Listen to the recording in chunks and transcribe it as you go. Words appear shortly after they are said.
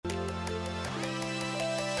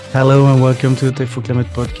Hello and welcome to the Tech for Climate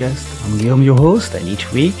podcast. I'm Guillaume, your host, and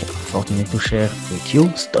each week I'm fortunate to share with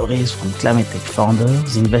you stories from climate tech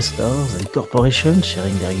founders, investors, and corporations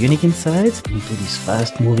sharing their unique insights into this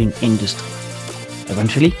fast-moving industry.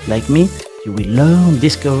 Eventually, like me, you will learn,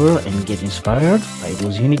 discover, and get inspired by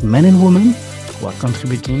those unique men and women who are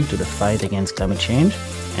contributing to the fight against climate change,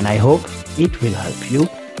 and I hope it will help you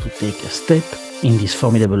to take a step in this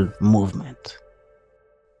formidable movement.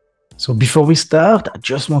 So before we start, I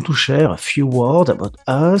just want to share a few words about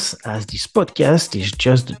us, as this podcast is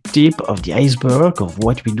just the tip of the iceberg of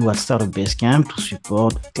what we do at Startup Basecamp to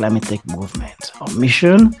support climate tech movement. Our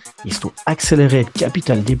mission is to accelerate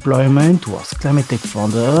capital deployment towards climate tech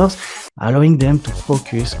founders, allowing them to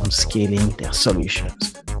focus on scaling their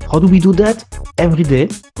solutions. How do we do that? Every day,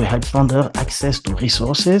 we help founders access to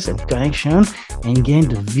resources and connections and gain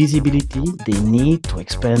the visibility they need to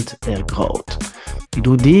expand their growth. We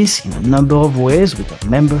do this in a number of ways with a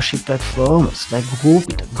membership platform, a Slack group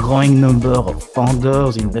with a growing number of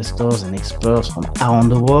founders, investors, and experts from around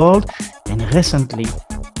the world. And recently,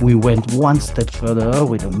 we went one step further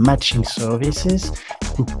with the matching services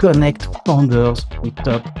to connect founders with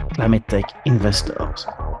top climate tech investors.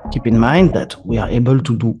 Keep in mind that we are able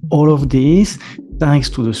to do all of this thanks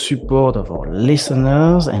to the support of our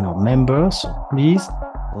listeners and our members. So please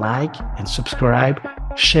like and subscribe,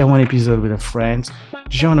 share one episode with a friend,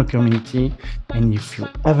 join a community, and if you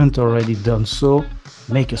haven't already done so,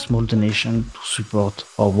 make a small donation to support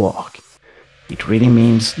our work. It really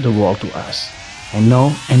means the world to us. And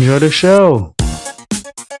now, enjoy the show!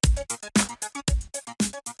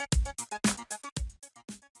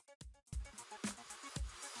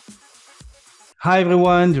 Hi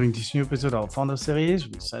everyone, during this new episode of Founder Series,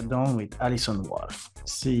 we sat down with Alison Wolf,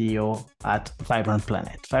 CEO at Vibrant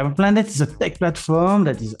Planet. Vibrant Planet is a tech platform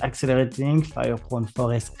that is accelerating fire-prone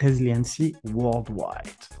forest resiliency worldwide.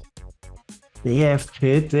 They have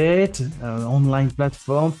created an online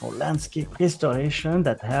platform for landscape restoration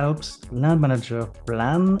that helps land managers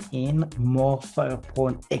plan in more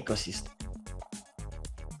fire-prone ecosystems.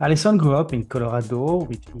 Alison grew up in Colorado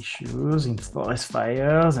with issues in forest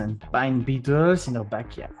fires and pine beetles in her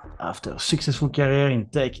backyard. After a successful career in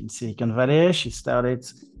tech in Silicon Valley, she started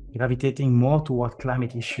gravitating more toward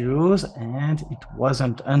climate issues, and it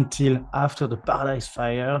wasn't until after the Paradise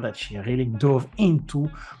Fire that she really dove into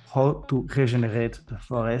how to regenerate the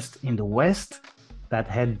forest in the West that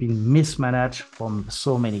had been mismanaged for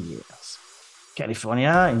so many years.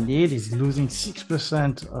 California, indeed, is losing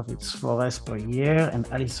 6% of its forest per year, and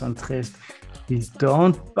Alison traced this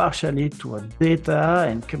down partially to a data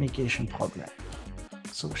and communication problem.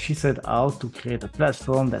 So she set out to create a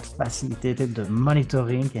platform that facilitated the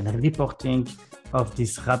monitoring and reporting of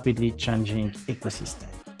this rapidly changing ecosystem.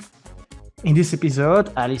 In this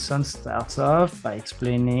episode, Alison starts off by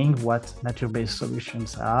explaining what nature-based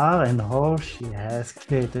solutions are and how she has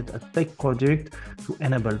created a tech product to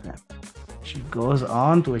enable them. She goes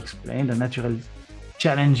on to explain the natural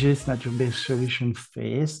challenges nature-based solutions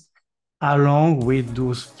face, along with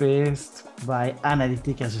those faced by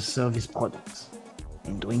analytic as a service products.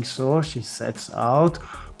 In doing so, she sets out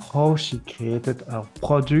how she created a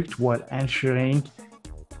product while ensuring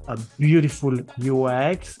a beautiful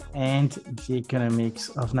UX and the economics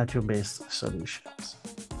of nature-based solutions.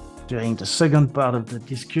 During the second part of the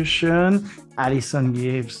discussion, Alison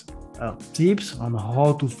gives tips on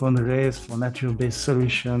how to fundraise for nature-based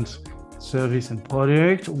solutions, service and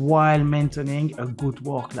product while maintaining a good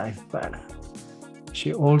work-life balance.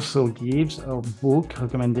 She also gives a book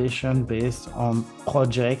recommendation based on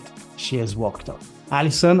project she has worked on.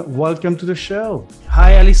 Alison, welcome to the show.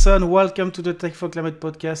 Hi, Alison. Welcome to the Tech for Climate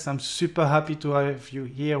podcast. I'm super happy to have you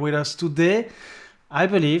here with us today. I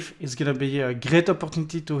believe it's going to be a great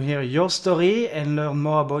opportunity to hear your story and learn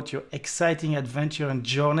more about your exciting adventure and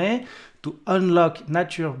journey to unlock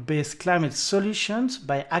nature-based climate solutions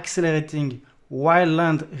by accelerating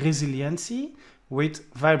wildland resiliency with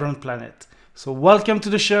Vibrant Planet. So welcome to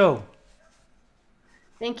the show.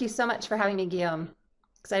 Thank you so much for having me, Guillaume.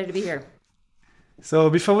 Excited to be here. So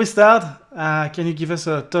before we start, can you give us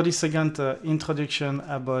a 30-second introduction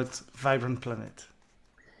about Vibrant Planet?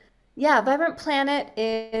 Yeah, Vibrant Planet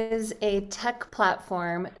is a tech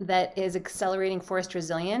platform that is accelerating forest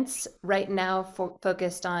resilience, right now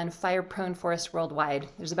focused on fire-prone forests worldwide.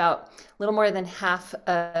 There's about a little more than half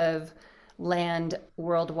of land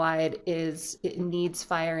worldwide it needs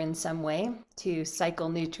fire in some way to cycle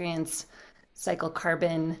nutrients, cycle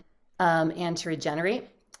carbon, and to regenerate.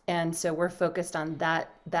 And so we're focused on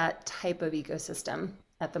that type of ecosystem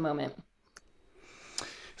at the moment.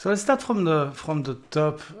 So let's start from the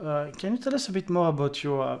top. Can you tell us a bit more about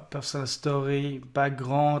your personal story,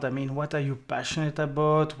 background? I mean, what are you passionate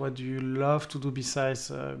about? What do you love to do besides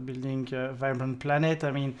building a vibrant planet? I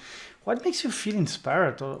mean, what makes you feel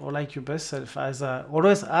inspired or like your best self? As I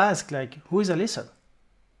always ask, like, who is Alyson?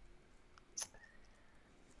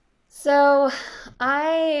 So,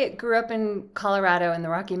 I grew up in Colorado in the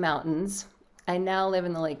Rocky Mountains. I now live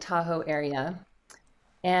in the Lake Tahoe area,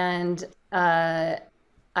 and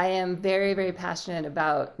I am very, very passionate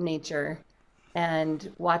about nature and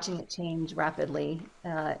watching it change rapidly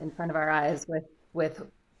in front of our eyes with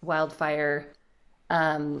wildfire.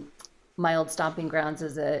 Um, my old stomping grounds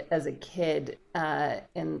as a kid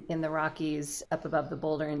in the Rockies up above the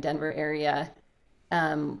Boulder and Denver area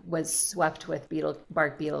was swept with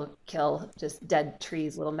bark beetle kill, just dead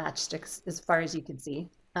trees, little matchsticks as far as you could see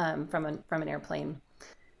from an airplane.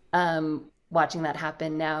 Watching that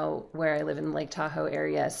happen now where I live in the Lake Tahoe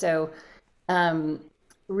area. So um,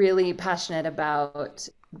 really passionate about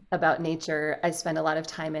nature. I spend a lot of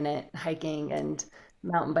time in it, hiking and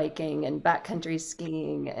mountain biking and backcountry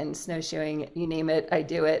skiing and snowshoeing. You name it, I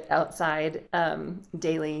do it outside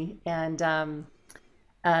daily. And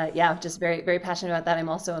yeah, just very, very passionate about that. I'm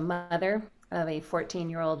also a mother of a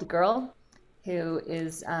 14-year-old girl who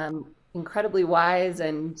is incredibly wise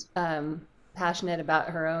and passionate about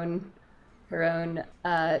her own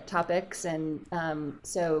topics, and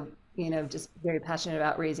so just very passionate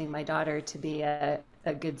about raising my daughter to be a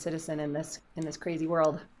good citizen in this crazy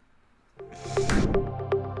world.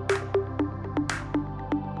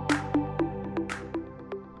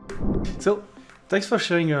 So, thanks for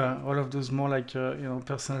sharing all of those more like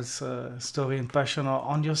personal story and passion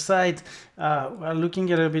on your side. We're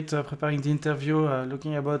looking at a bit preparing the interview,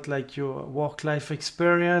 looking about like your work-life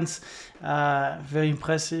experience. Very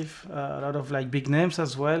impressive. A lot of like big names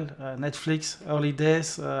as well. Netflix early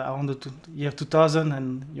days around the year 2000,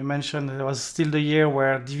 and you mentioned it was still the year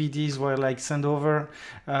where DVDs were like sent over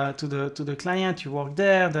to the client. You worked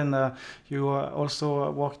there, then you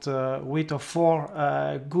also worked with or for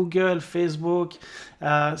Google, Facebook.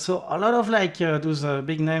 So a lot of like those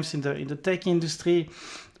big names in the tech industry,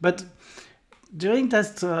 but during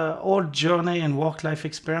that whole journey and work life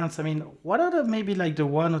experience, I mean, what are the maybe like the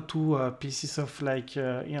one or two pieces of like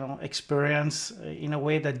experience in a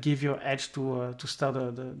way that give you edge to start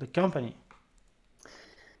the company?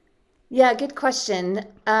 Yeah, good question.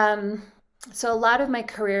 So a lot of my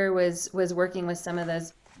career was working with some of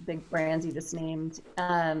those big brands you just named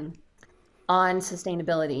on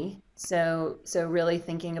sustainability. So really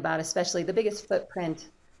thinking about, especially the biggest footprint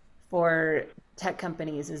for tech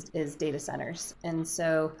companies is data centers. And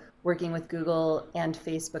so working with Google and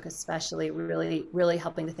Facebook especially, really, really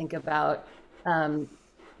helping to think about um,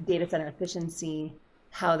 data center efficiency,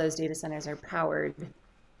 how those data centers are powered,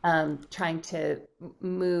 trying to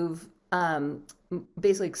move,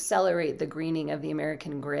 basically accelerate the greening of the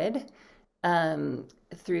American grid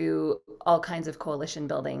through all kinds of coalition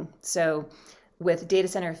building. So with data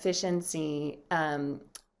center efficiency,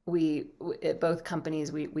 we at both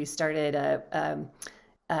companies we started a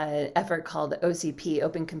effort called OCP,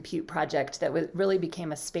 Open Compute Project, that really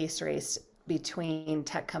became a space race between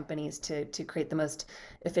tech companies to create the most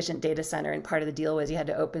efficient data center. And part of the deal was you had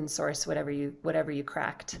to open source whatever you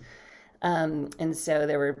cracked. And so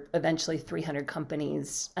there were eventually 300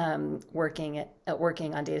 companies working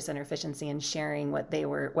on data center efficiency and sharing what they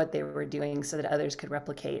were doing so that others could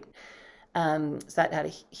replicate. So that had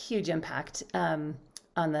a huge impact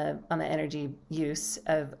on the energy use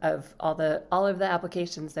of all of the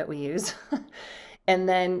applications that we use. And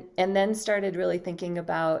then started really thinking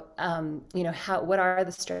about how what are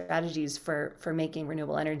the strategies for making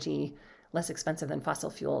renewable energy less expensive than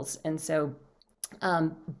fossil fuels. And so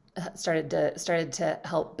um, started to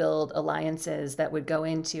help build alliances that would go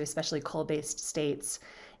into especially coal-based states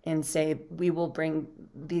and say, we will bring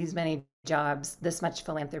these many jobs, this much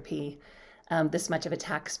philanthropy, this much of a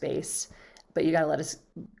tax base, but you got to let us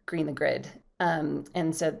green the grid.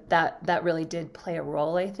 And so that really did play a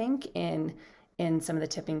role, I think, in some of the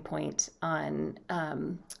tipping point on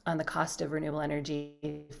the cost of renewable energy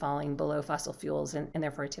falling below fossil fuels, and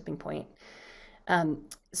therefore a tipping point.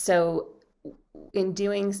 So in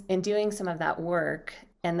doing some of that work,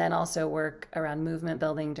 and then also work around movement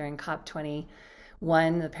building during COP21,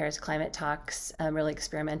 the Paris climate talks, really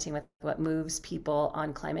experimenting with what moves people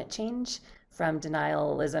on climate change from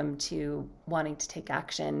denialism to wanting to take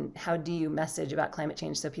action. How do you message about climate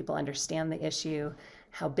change so people understand the issue,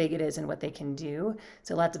 how big it is, and what they can do?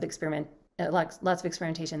 So lots of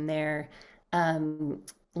experimentation there. Um,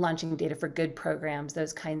 Launching data for good programs,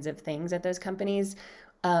 those kinds of things at those companies.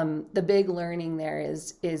 The big learning there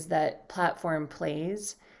is that platform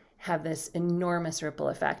plays have this enormous ripple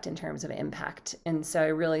effect in terms of impact. And so I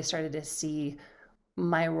really started to see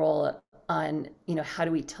my role on, how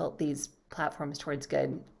do we tilt these platforms towards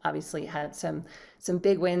good? Obviously had some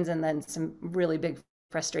big wins and then some really big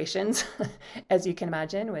frustrations, as you can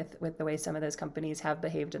imagine, with the way some of those companies have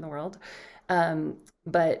behaved in the world.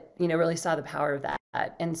 But really saw the power of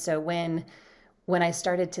that. And so when I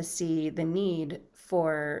started to see the need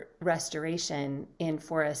for restoration in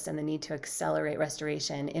forests and the need to accelerate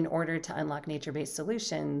restoration in order to unlock nature-based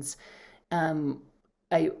solutions, um,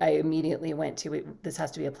 I immediately went to this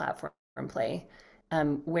has to be a platform play,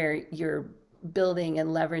 where you're building and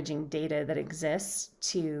leveraging data that exists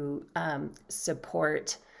to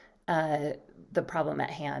support the problem at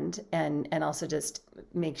hand, and also just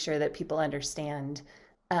make sure that people understand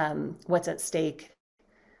what's at stake,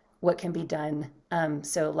 what can be done.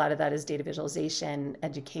 So a lot of that is data visualization,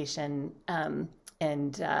 education, and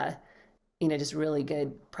just really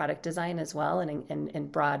good product design as well,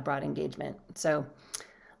 and broad engagement. So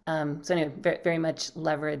anyway, very much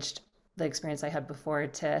leveraged the experience I had before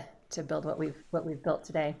to build what we've built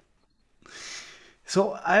today.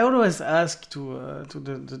 So I always ask to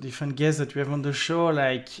the different guests that we have on the show,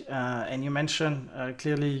 like, and you mentioned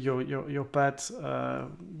clearly your path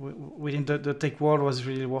within the tech world was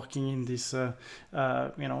really working in this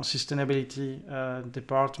sustainability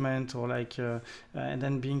department, or like and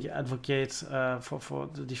then being advocate for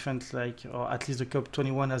the different, like, or at least the COP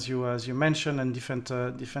 21, as you mentioned, and different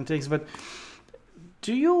things. But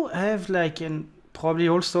do you have like an probably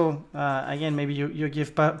also again, maybe you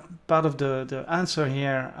give part of the answer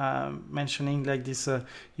here, mentioning like this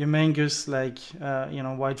humongous, like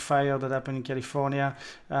wildfire that happened in California,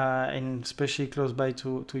 and especially close by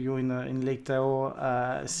to you in Lake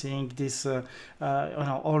Tahoe, seeing this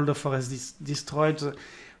all the forest destroyed.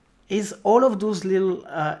 Is all of those little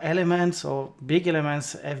elements or big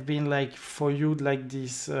elements have been like for you like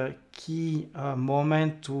this key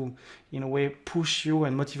moment to, in a way, push you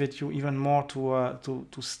and motivate you even more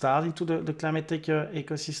to start into the climate tech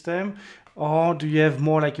ecosystem, or do you have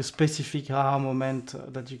more like a specific aha moment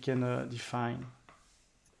that you can define?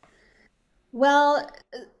 Well,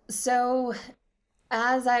 so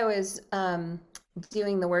as I was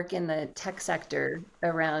doing the work in the tech sector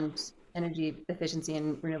around energy efficiency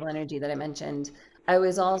and renewable energy that I mentioned, I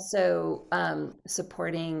was also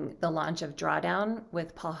supporting the launch of Drawdown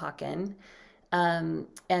with Paul Hawken,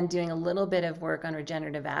 and doing a little bit of work on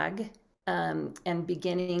regenerative ag, and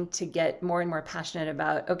beginning to get more and more passionate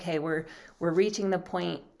about, okay, we're reaching the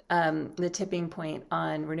point, the tipping point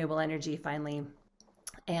on renewable energy finally,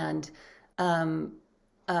 and um,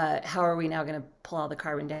 how are we now going to pull all the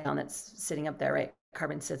carbon down that's sitting up there, right?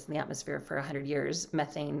 Carbon sits in the atmosphere for 100 years,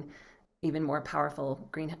 methane, even more powerful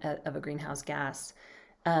of a greenhouse gas,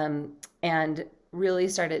 and really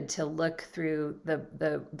started to look through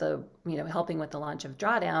the helping with the launch of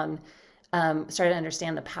Drawdown, started to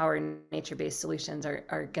understand the power nature-based solutions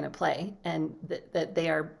are going to play, and that they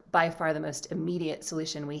are by far the most immediate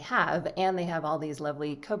solution we have, and they have all these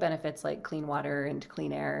lovely co-benefits like clean water and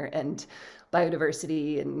clean air and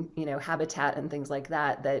biodiversity and habitat and things like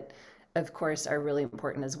that of course are really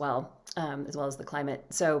important as well as the climate.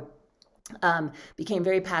 So became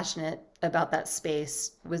very passionate about that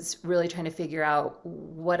space, was really trying to figure out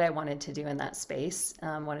what I wanted to do in that space,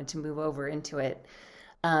 wanted to move over into it.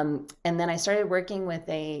 And then I started working with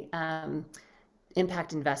a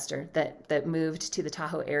impact investor that moved to the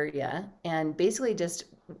Tahoe area, and basically just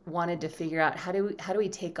wanted to figure out how do we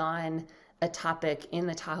take on a topic in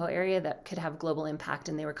the Tahoe area that could have global impact.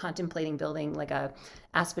 And they were contemplating building like a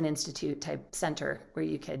Aspen Institute type center where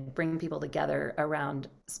you could bring people together around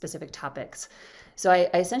specific topics. So I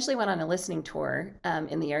essentially went on a listening tour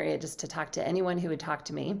in the area just to talk to anyone who would talk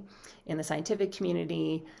to me in the scientific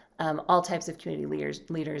community, all types of community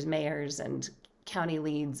leaders, mayors and county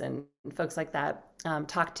leads and folks like that.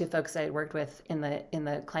 Talked to folks I had worked with in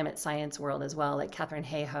the climate science world as well, like Catherine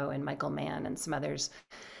Hayhoe and Michael Mann and some others,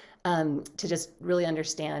 to just really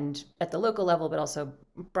understand at the local level, but also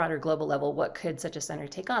broader global level, what could such a center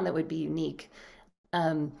take on that would be unique.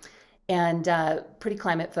 Um, and pretty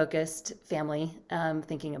climate focused family,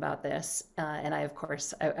 thinking about this. And I, of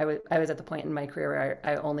course, I was at the point in my career where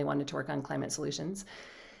I only wanted to work on climate solutions.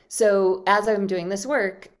 So as I'm doing this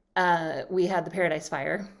work, we had the Paradise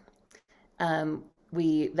Fire.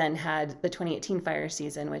 We then had the 2018 fire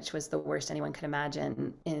season, which was the worst anyone could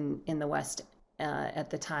imagine in the West at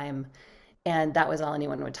the time. And that was all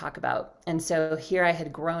anyone would talk about. And so here I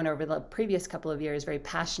had grown over the previous couple of years very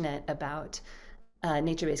passionate about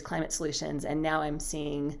nature-based climate solutions. And now I'm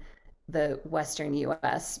seeing the Western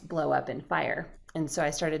US blow up in fire. And so I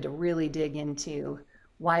started to really dig into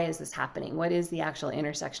why is this happening? What is the actual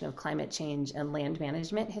intersection of climate change and land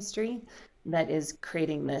management history that is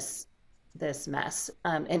creating this mess?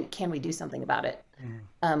 And can we do something about it?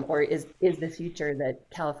 Or is the future that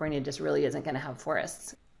California just really isn't going to have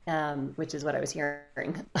forests? Which is what I was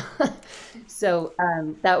hearing. So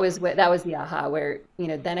that was the aha where,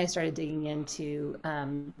 then I started digging into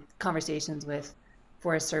conversations with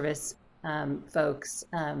Forest Service folks,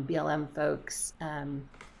 BLM folks,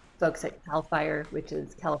 folks at CAL FIRE, which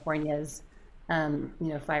is California's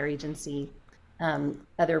fire agency,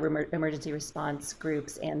 other emergency response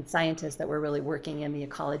groups, and scientists that were really working in the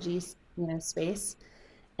ecology space.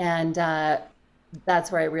 And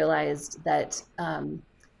that's where I realized that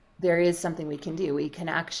there is something we can do. We can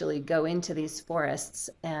actually go into these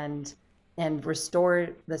forests and restore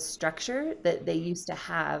the structure that they used to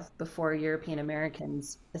have before European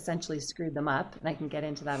Americans essentially screwed them up. And I can get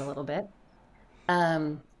into that a little bit.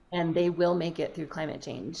 And they will make it through climate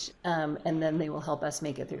change. And then they will help us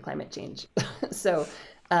make it through climate change. So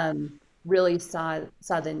really saw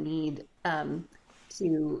the need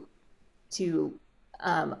to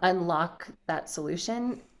unlock that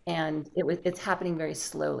solution. And it's happening very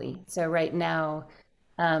slowly. So right now,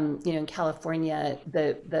 in California,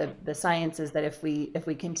 the science is that if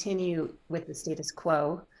we continue with the status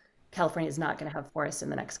quo, California is not going to have forests in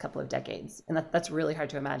the next couple of decades, and that's really hard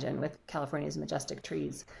to imagine with California's majestic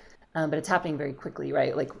trees. But it's happening very quickly,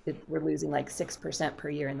 right? Like we're losing like 6% per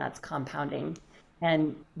year, and that's compounding.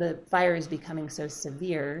 And the fire is becoming so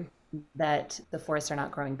severe that the forests are not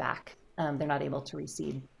growing back. They're not able to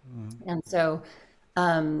reseed, and so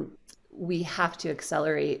we have to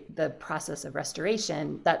accelerate the process of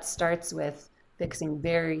restoration. That starts with fixing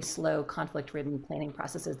very slow, conflict-ridden planning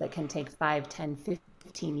processes that can take 5, 10,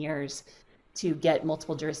 15 years to get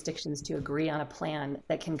multiple jurisdictions to agree on a plan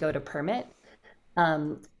that can go to permit.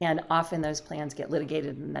 And often those plans get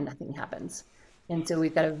litigated and then nothing happens. And so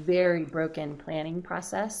we've got a very broken planning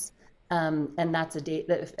process. And that's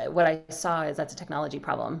what I saw is that's a technology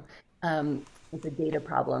problem. It's a data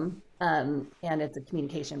problem, and it's a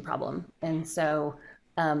communication problem. And so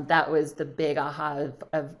that was the big aha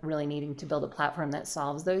of really needing to build a platform that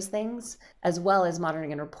solves those things, as well as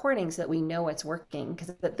monitoring and reporting so that we know what's working.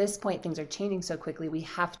 Because at this point, things are changing so quickly, we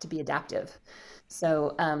have to be adaptive.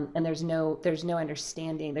 So, and there's no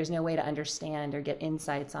understanding, there's no way to understand or get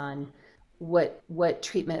insights on what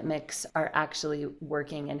treatment mix are actually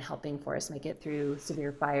working and helping forests make it through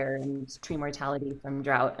severe fire and tree mortality from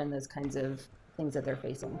drought and those kinds of things that they're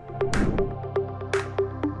facing.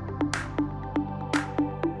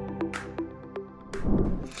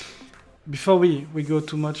 Before we go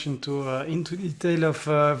too much into detail of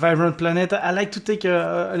Vibrant Planet, I like to take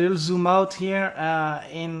a little zoom out here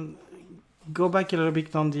and go back a little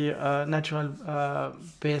bit on the natural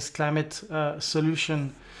based climate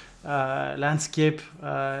solution landscape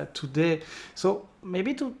today. So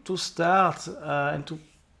maybe to start and to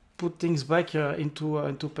put things back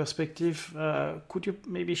into perspective, could you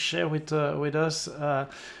maybe share with us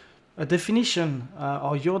a definition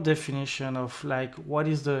or your definition of like what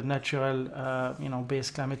is the natural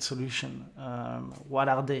based climate solution? What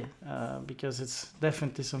are they? Because it's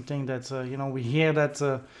definitely something that we hear that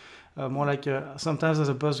more like sometimes as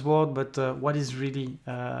a buzzword, but what is really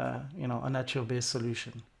a natural based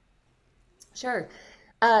solution? Sure.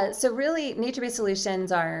 So really, nature-based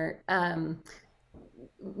solutions are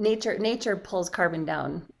nature pulls carbon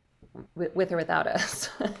down with or without us.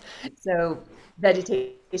 So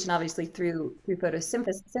vegetation, obviously through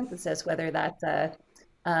photosynthesis, whether that's a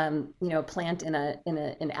plant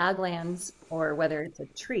in ag lands or whether it's a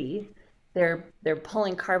tree, they're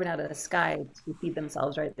pulling carbon out of the sky to feed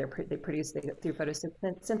themselves, right? They through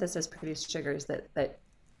photosynthesis produce sugars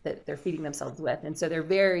that they're feeding themselves with. And so they're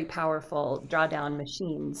very powerful drawdown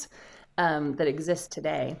machines that exist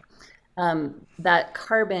today. That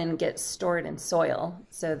carbon gets stored in soil.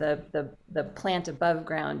 So the plant above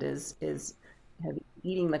ground is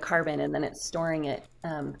eating the carbon and then it's storing it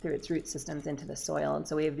through its root systems into the soil. And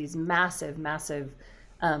so we have these massive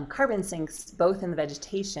carbon sinks, both in the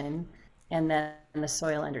vegetation and then in the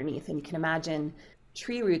soil underneath. And you can imagine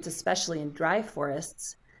tree roots, especially in dry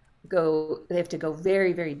forests, they have to go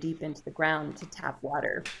very, very deep into the ground to tap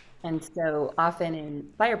water. And so often in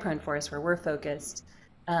fire-prone forests where we're focused,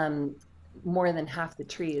 more than half the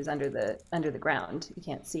tree is under the ground. You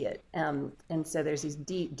can't see it. And so there's these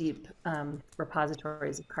deep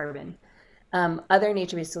repositories of carbon. Other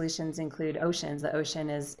nature-based solutions include oceans. The ocean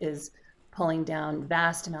is pulling down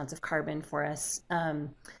vast amounts of carbon for us.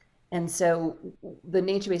 And so the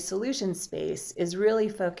nature-based solution space is really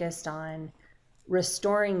focused on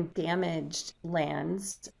restoring damaged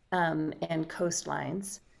lands and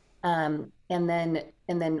coastlines, and then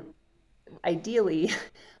ideally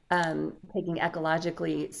taking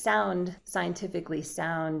ecologically sound, scientifically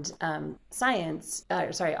sound options.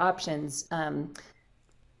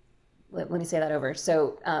 Let me say that over.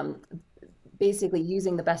 So basically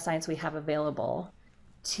using the best science we have available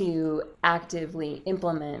to actively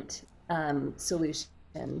implement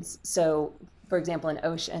solutions. So, for example, in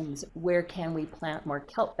oceans, where can we plant more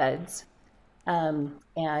kelp beds? And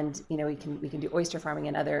we can do oyster farming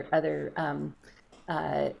and other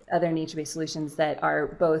nature-based solutions that are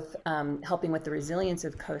both helping with the resilience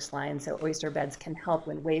of coastlines. So oyster beds can help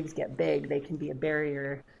when waves get big; they can be a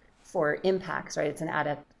barrier for impacts. Right, it's an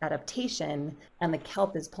adaptation, and the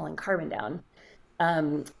kelp is pulling carbon down.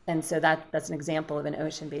 And so that's an example of an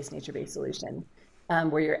ocean-based, nature-based solution,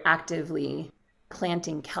 where you're actively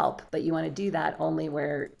planting kelp, but you want to do that only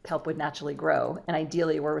where kelp would naturally grow. And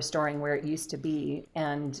ideally, we're restoring where it used to be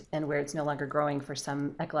and where it's no longer growing for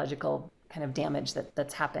some ecological kind of damage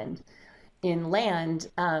that's happened. In land,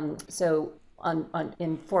 so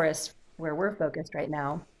in forests where we're focused right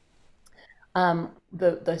now,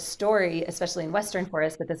 the story, especially in Western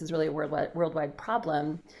forests, but this is really a worldwide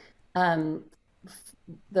problem. Um,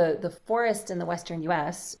 the forests in the Western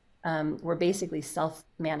U.S. Were basically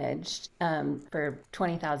self-managed for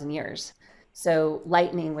 20,000 years. So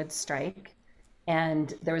lightning would strike,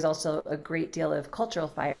 and there was also a great deal of cultural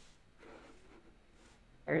fire.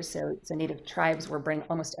 So native tribes were burning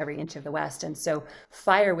almost every inch of the West. And so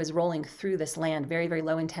fire was rolling through this land, very, very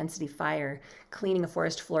low intensity fire, cleaning a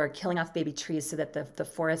forest floor, killing off baby trees so that the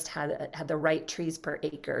forest had the right trees per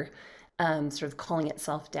acre, sort of calling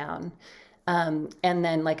itself down. And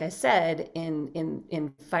then, like I said,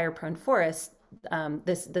 in fire-prone forests,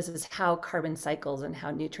 this is how carbon cycles and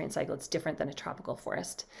how nutrient cycle. It's different than a tropical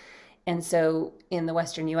forest. And so in the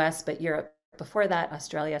Western U.S., but Europe before that,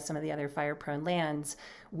 Australia, some of the other fire-prone lands,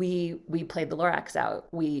 we played the Lorax out.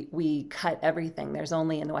 We cut everything. There's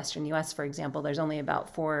only in the Western U.S., for example, there's only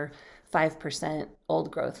about 5%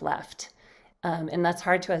 old growth left, and that's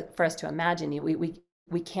hard for us to imagine.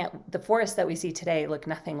 We can't. The forests that we see today look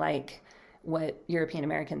nothing like what European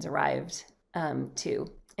Americans arrived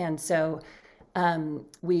to, and so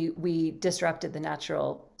we disrupted the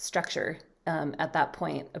natural structure at that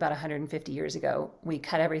point about 150 years ago. We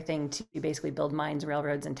cut everything to basically build mines,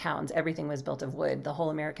 railroads, and towns. Everything was built of wood. The whole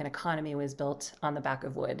American economy was built on the back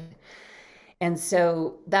of wood. And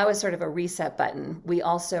so that was sort of a reset button. We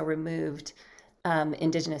also removed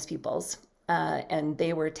indigenous peoples, and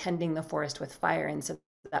they were tending the forest with fire. And so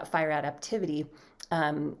that fire adaptivity,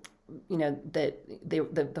 that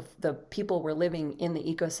the people were living in the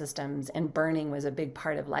ecosystems, and burning was a big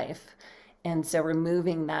part of life. And so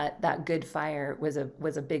removing that good fire was a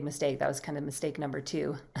big mistake. That was kind of mistake number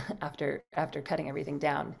two after cutting everything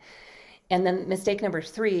down. And then mistake number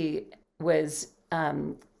three was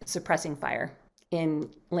suppressing fire in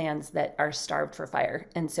lands that are starved for fire.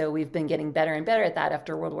 And so we've been getting better and better at that.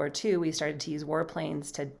 After World War II, we started to use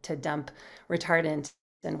warplanes to dump retardant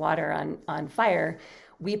and water on fire.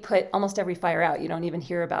 We put almost every fire out. You don't even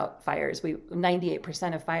hear about fires.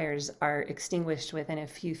 98% of fires are extinguished within a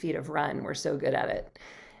few feet of run. We're so good at it.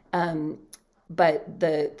 But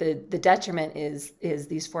the detriment is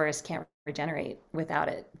these forests can't regenerate without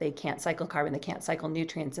it. They can't cycle carbon, they can't cycle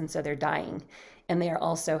nutrients, and so they're dying. And they are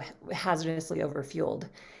also hazardously overfueled.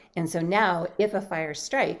 And so now, if a fire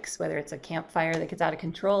strikes, whether it's a campfire that gets out of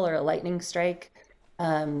control or a lightning strike,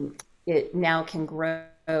 it now can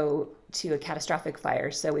grow to a catastrophic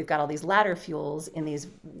fire. So we've got all these ladder fuels in these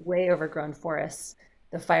way overgrown forests.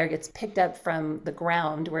 The fire gets picked up from the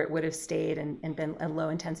ground where it would have stayed and been a low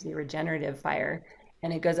intensity regenerative fire.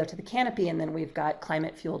 And it goes up to the canopy, and then we've got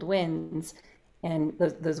climate fueled winds. And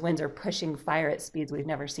those winds are pushing fire at speeds we've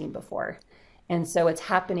never seen before. And so what's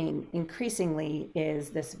happening increasingly is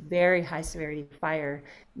this very high severity fire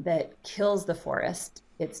that kills the forest.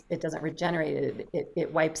 It doesn't regenerate it.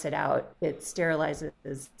 It wipes it out. It sterilizes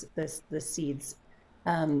the seeds,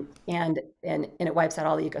 and it wipes out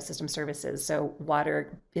all the ecosystem services. So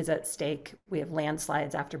water is at stake. We have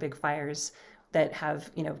landslides after big fires that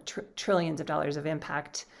have trillions of dollars of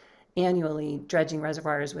impact annually, dredging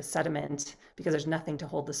reservoirs with sediment because there's nothing to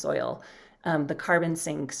hold the soil. The carbon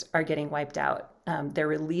sinks are getting wiped out. They're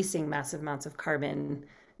releasing massive amounts of carbon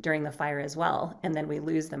during the fire as well, and then we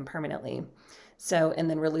lose them permanently. So, and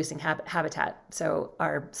then we're losing habitat. So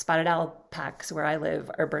our spotted owl packs where I live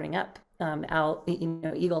are burning up.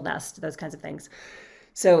 Eagle nest, those kinds of things.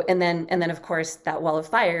 So, and then of course that wall of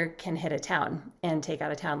fire can hit a town and take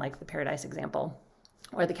out a town, like the Paradise example,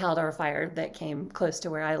 or the Caldor fire that came close to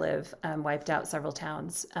where I live, wiped out several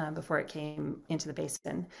towns before it came into the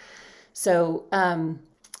basin. So,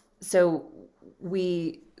 so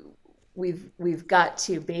we we've got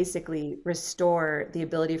to basically restore the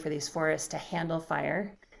ability for these forests to handle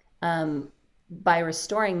fire. Um, by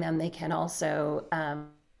restoring them, they can also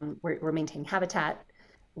we're maintaining habitat.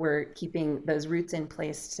 We're keeping those roots in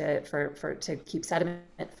place to keep sediment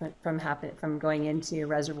from going into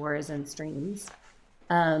reservoirs and streams.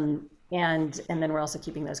 And then we're also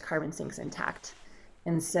keeping those carbon sinks intact.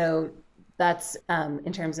 And so that's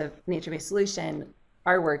in terms of nature-based solution,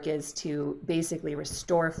 our work is to basically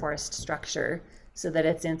restore forest structure so that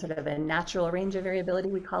it's in sort of a natural range of variability,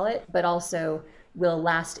 we call it, but also will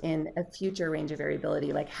last in a future range of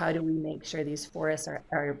variability. Like, how do we make sure these forests are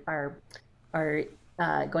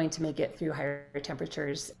going to make it through higher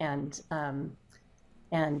temperatures and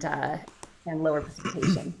lower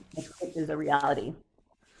precipitation, which is a reality.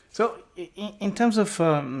 So, in terms of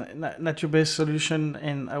nature-based solution,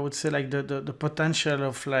 and I would say like the potential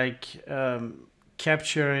of like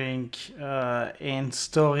capturing and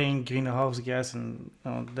storing greenhouse gas and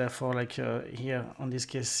therefore like here on this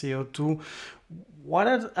case CO2, what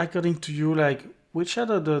are, according to you, like which are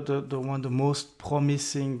the most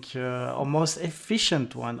promising or most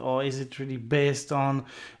efficient one, or is it really based on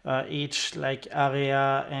each like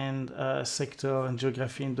area and sector and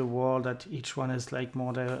geography in the world that each one is like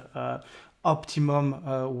more the optimum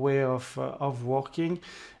way of working,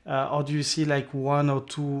 or do you see like one or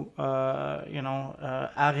two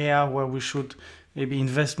area where we should maybe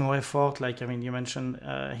invest more effort? Like I mean, you mentioned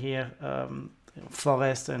here.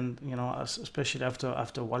 Forest and especially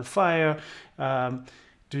after wildfire,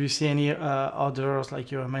 do you see any others, like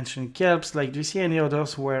you were mentioning kelps, like do you see any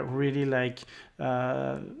others where really like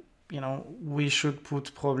we should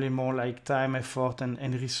put probably more like time, effort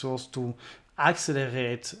and resource to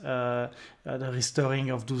accelerate the restoring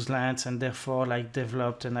of those lands and therefore like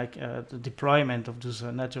developed and like the deployment of those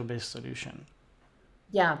nature-based solution?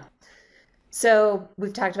 Yeah. So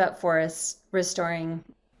we've talked about forests restoring,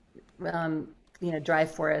 um, dry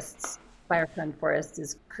forests, fire-prone forests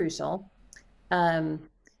is crucial. Um,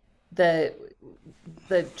 the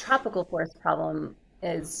the tropical forest problem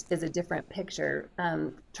is a different picture.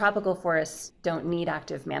 Tropical forests don't need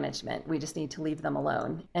active management. We just need to leave them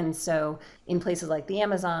alone. And so, in places like the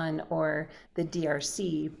Amazon or the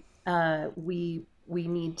DRC, we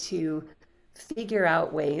need to figure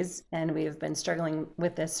out ways, and we have been struggling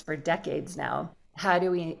with this for decades now. How do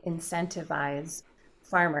we incentivize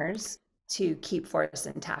farmers to keep forests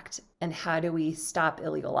intact, and how do we stop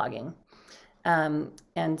illegal logging?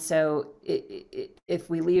 And so if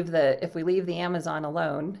we leave the Amazon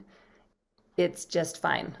alone, it's just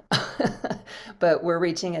fine. But we're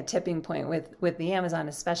reaching a tipping point with the Amazon,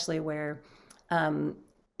 especially where um,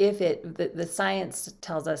 if it the science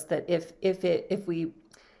tells us that if we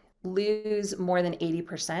lose more than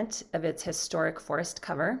 80% of its historic forest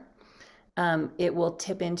cover, it will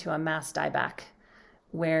tip into a mass dieback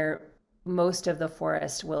where most of the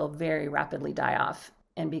forest will very rapidly die off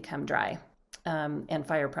and become dry, and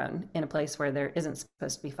fire prone in a place where there isn't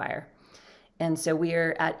supposed to be fire. And so we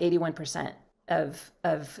are at 81% of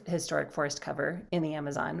historic forest cover in the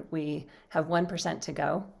Amazon. We have 1% to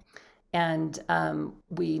go. And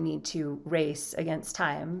we need to race against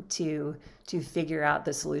time to figure out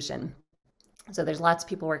the solution. So there's lots of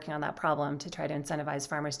people working on that problem to try to incentivize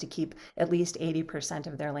farmers to keep at least 80%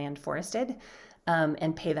 of their land forested,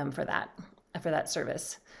 and pay them for that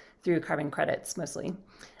service through carbon credits mostly.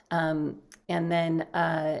 And then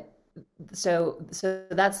so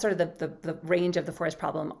that's sort of the range of the forest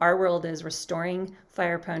problem. Our world is restoring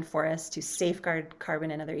fire-prone forests to safeguard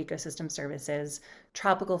carbon and other ecosystem services.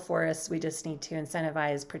 Tropical forests, we just need to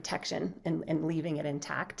incentivize protection and leaving it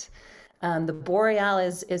intact. The boreal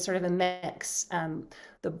is sort of a mix.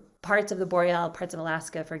 The parts of the boreal, parts of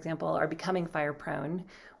Alaska, for example, are becoming fire prone,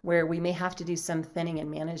 where we may have to do some thinning and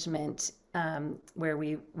management, where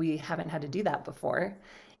we haven't had to do that before.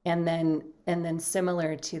 And then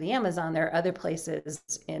similar to the Amazon, there are other places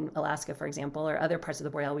in Alaska, for example, or other parts of the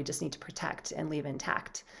boreal we just need to protect and leave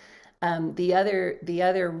intact. The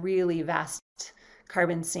other really vast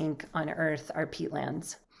carbon sink on Earth are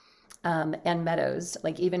peatlands, and meadows.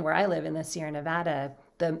 Like even where I live in the Sierra Nevada,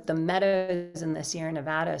 the meadows in the Sierra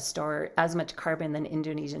Nevada store as much carbon than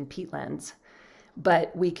Indonesian peatlands,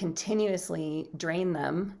 but we continuously drain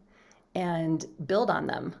them and build on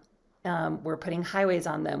them. We're putting highways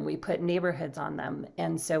on them. We put neighborhoods on them.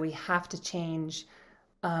 And so we have to change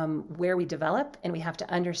where we develop, and we have to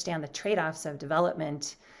understand the trade-offs of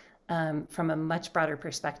development from a much broader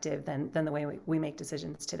perspective than the way we make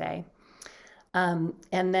decisions today. And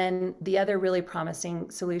then the other really promising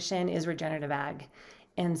solution is regenerative ag.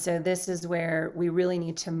 And so this is where we really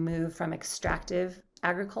need to move from extractive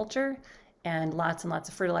agriculture and lots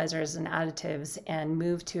of fertilizers and additives and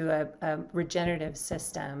move to a regenerative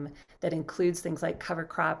system that includes things like cover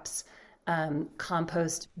crops,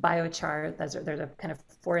 compost, biochar. There's a kind of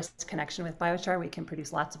forest connection with biochar. We can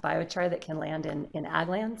produce lots of biochar that can land in ag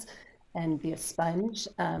lands and be a sponge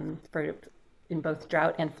for in both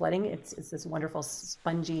drought and flooding. It's this wonderful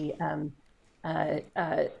spongy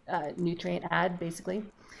nutrient add, basically.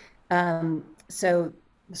 So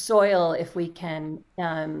soil, if we can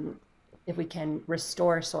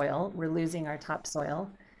restore soil, we're losing our topsoil.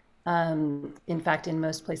 In fact, in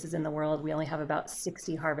most places in the world, we only have about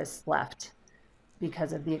 60 harvests left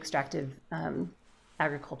because of the extractive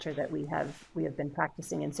agriculture that we have been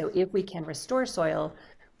practicing. And so if we can restore soil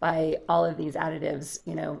by all of these additives,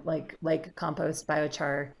 like compost,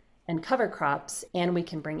 biochar, and cover crops, and we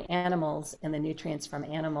can bring animals and the nutrients from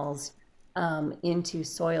animals into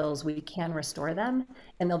soils, we can restore them,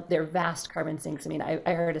 and they're vast carbon sinks. I mean,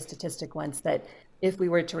 I heard a statistic once that if we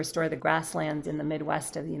were to restore the grasslands in the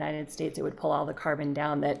Midwest of the United States, it would pull all the carbon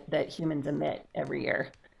down that humans emit every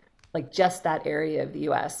year, like just that area of the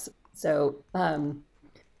U.S. So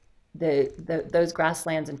those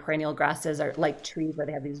grasslands and perennial grasses are like trees where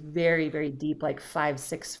they have these very, very deep, like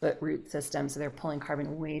 5-6 foot root systems. So they're pulling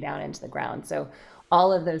carbon way down into the ground. So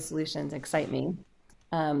all of those solutions excite me.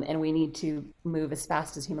 And we need to move as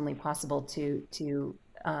fast as humanly possible to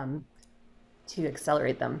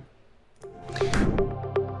accelerate them.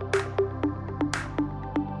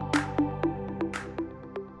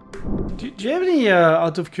 Do you have any,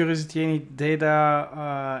 out of curiosity, any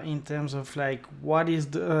data in terms of like what is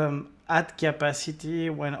the at capacity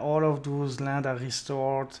when all of those land are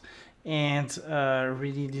restored and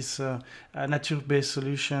really this nature-based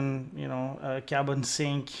solution, carbon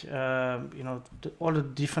sink, all the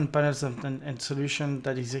different panels and solution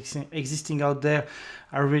that is existing out there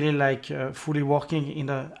are really like fully working in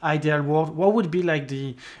the ideal world. What would be like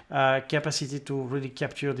the capacity to really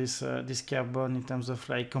capture this carbon in terms of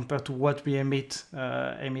like compared to what we emit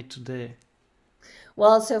today?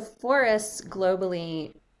 Well, so forests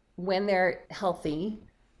globally, when they're healthy,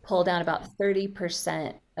 pull down about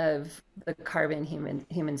 30% of the carbon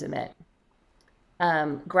humans emit.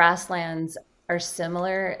 Grasslands are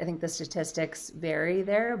similar. I think the statistics vary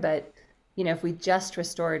there, but if we just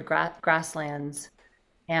restored grasslands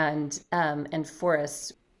and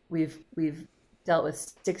forests, we've dealt with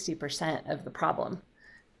 60% of the problem.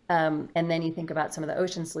 And then you think about some of the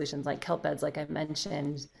ocean solutions like kelp beds, like I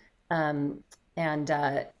mentioned. I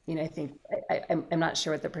think I'm not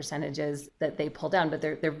sure what the percentage is that they pull down, but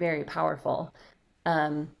they're very powerful.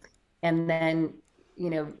 And then,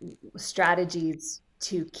 strategies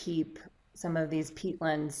to keep some of these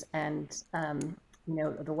peatlands and,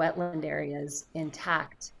 the wetland areas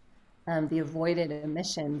intact, the avoided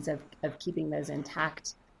emissions of keeping those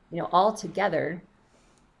intact, all together.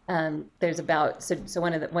 There's about so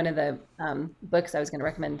one of the books I was going to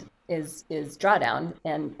recommend is Drawdown,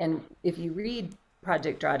 and if you read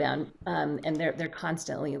Project Drawdown, and they're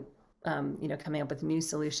constantly coming up with new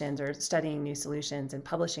solutions or studying new solutions and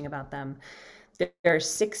publishing about them. There are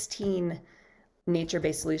 16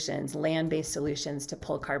 nature-based solutions, land-based solutions to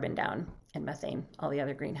pull carbon down and methane, all the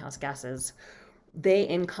other greenhouse gases. They,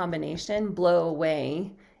 in combination, blow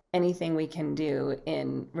away anything we can do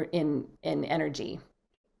in energy.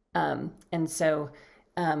 And so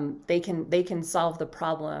they can solve the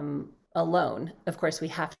problem alone. Of course, we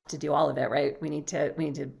have to do all of it, right? We need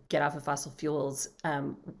to get off of fossil fuels.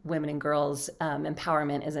 Women and girls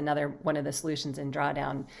empowerment is another one of the solutions in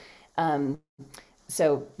Drawdown.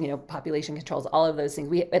 So population controls, all of those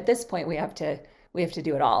things. At this point we have to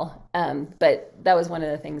do it all. But that was one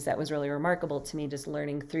of the things that was really remarkable to me, just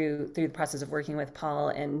learning through the process of working with Paul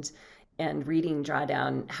and reading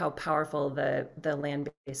Drawdown how powerful the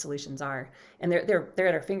land-based solutions are. And they're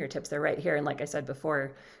at our fingertips. They're right here. And like I said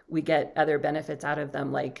before, we get other benefits out of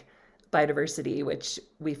them, like biodiversity, which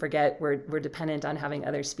we forget we're dependent on having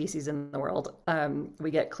other species in the world.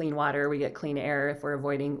 We get clean water, we get clean air if we're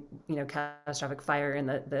avoiding catastrophic fire and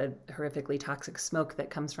the horrifically toxic smoke that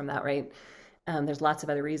comes from that, right? There's lots of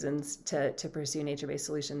other reasons to pursue nature-based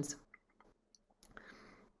solutions.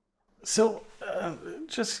 So,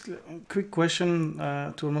 just a quick question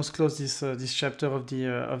to almost close this chapter of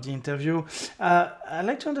the interview. I'd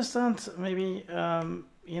like to understand maybe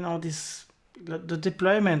this the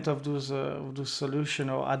deployment of those solution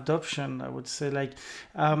or adoption, I would say, like,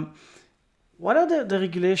 um, what are the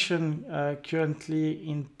regulation currently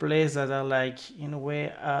in place that are like in a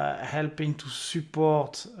way helping to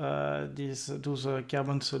support these those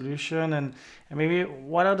carbon solution, and maybe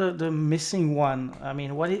what are the missing one? I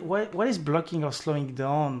mean, what is blocking or slowing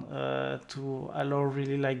down to allow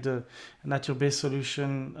really like the nature-based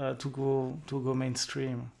solution to go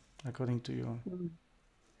mainstream, according to you? Mm.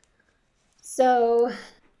 So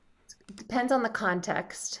it depends on the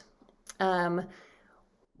context. Um,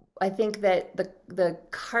 I think that the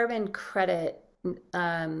carbon credit,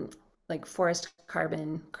 um, like forest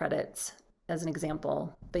carbon credits, as an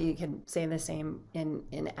example, but you can say the same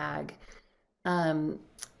in ag. Um,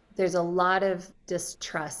 there's a lot of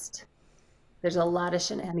distrust. There's a lot of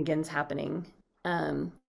shenanigans happening,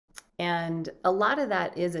 um, and a lot of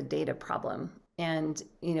that is a data problem. And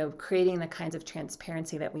creating the kinds of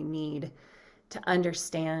transparency that we need to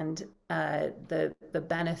understand the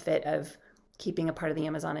benefit of keeping a part of the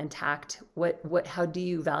Amazon intact. How do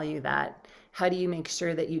you value that? How do you make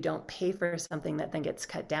sure that you don't pay for something that then gets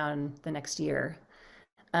cut down the next year?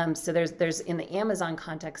 So there's in the Amazon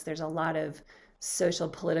context, there's a lot of social,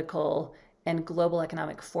 political, and global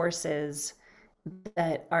economic forces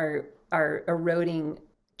that are eroding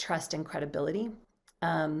trust and credibility.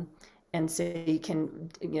 Um, and so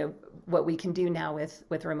what we can do now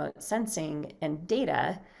with remote sensing and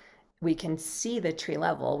data, we can see the tree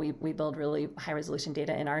level. We build really high resolution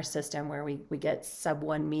data in our system where we get sub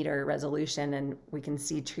 1 meter resolution, and we can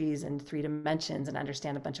see trees in 3 dimensions and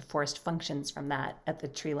understand a bunch of forest functions from that at the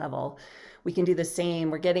tree level. We can do the same.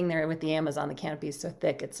 We're getting there with the Amazon. The canopy is so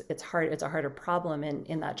thick, it's hard. It's a harder problem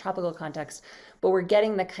in that tropical context. But we're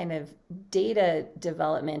getting the kind of data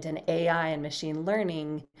development and AI and machine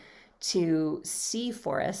learning to see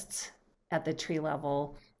forests at the tree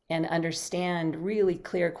level and understand really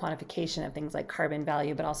clear quantification of things like carbon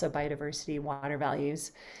value, but also biodiversity, water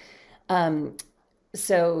values. Um,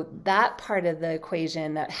 so that part of the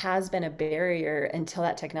equation that has been a barrier until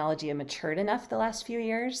that technology had matured enough the last few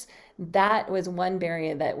years, that was one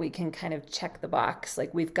barrier that we can kind of check the box.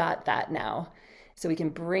 Like we've got that now. So we can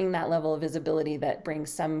bring that level of visibility that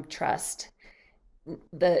brings some trust.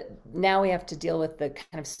 Now we have to deal with the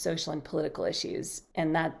kind of social and political issues,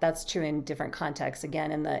 and that's true in different contexts.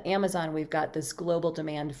 Again, in the Amazon, we've got this global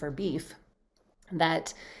demand for beef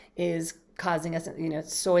that is causing us,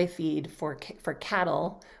 soy feed for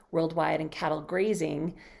cattle worldwide and cattle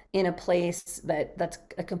grazing in a place that's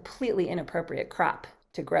a completely inappropriate crop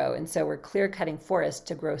to grow. And so we're clear cutting forests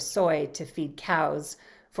to grow soy to feed cows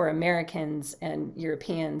for Americans and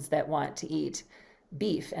Europeans that want to eat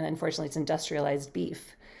beef, and unfortunately, it's industrialized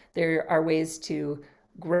beef. There are ways to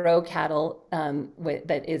grow cattle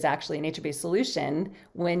that is actually a nature-based solution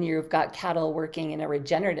when you've got cattle working in a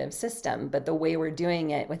regenerative system. But the way we're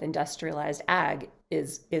doing it with industrialized ag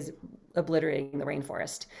is obliterating the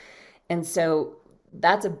rainforest. And so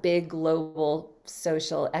that's a big global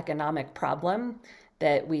social economic problem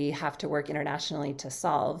that we have to work internationally to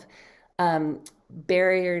solve.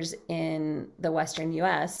 Barriers in the Western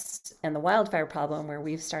US and the wildfire problem, where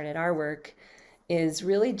we've started our work, is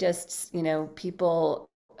really just, people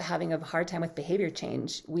having a hard time with behavior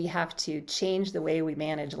change. We have to change the way we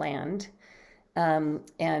manage land.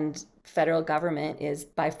 And federal government is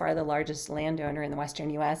by far the largest landowner in the Western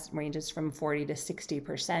US, ranges from 40 to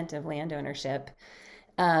 60% of land ownership.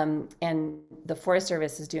 And the Forest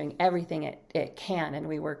Service is doing everything it can, and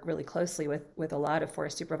we work really closely with a lot of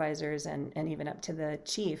forest supervisors and even up to the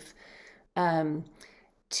chief, um,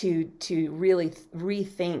 to really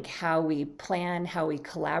rethink how we plan, how we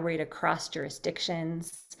collaborate across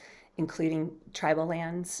jurisdictions, including tribal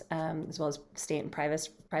lands, as well as state and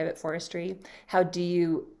private forestry. How do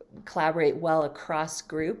you collaborate well across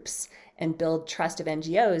groups and build trust of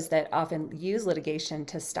NGOs that often use litigation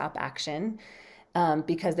to stop action?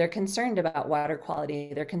 Because they're concerned about water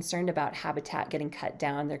quality, they're concerned about habitat getting cut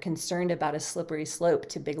down, they're concerned about a slippery slope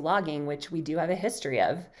to big logging, which we do have a history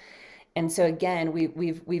of. And so again,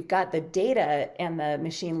 we've got the data and the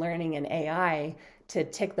machine learning and AI to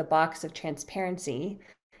tick the box of transparency,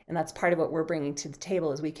 and that's part of what we're bringing to the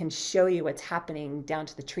table is we can show you what's happening down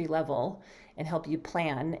to the tree level and help you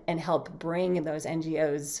plan and help bring those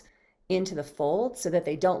NGOs into the fold so that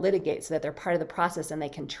they don't litigate, so that they're part of the process and they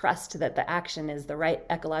can trust that the action is the right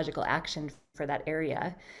ecological action for that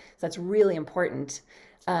area. So that's really important.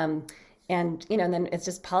 And then it's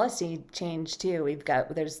just policy change too.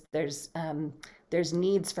 There's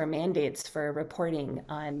needs for mandates for reporting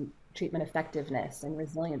on treatment effectiveness and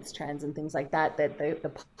resilience trends and things like that. That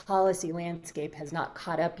the policy landscape has not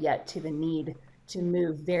caught up yet to the need to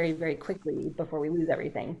move very, very quickly before we lose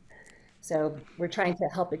everything. So we're trying to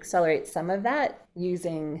help accelerate some of that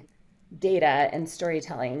using data and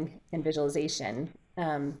storytelling and visualization,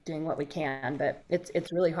 doing what we can, but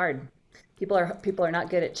it's really hard. People are not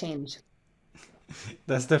good at change.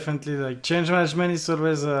 That's definitely like change management is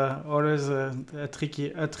always a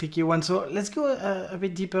tricky one. So let's go a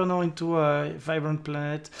bit deeper now into Vibrant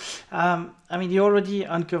Planet. I mean, you already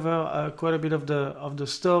uncover quite a bit of the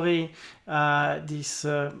story. This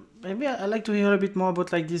maybe I'd like to hear a bit more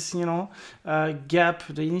about like this, gap,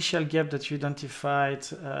 the initial gap that you identified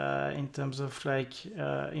in terms of like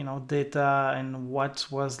data and what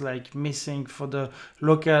was like missing for the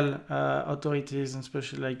local authorities, and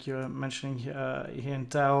especially like you're mentioning here in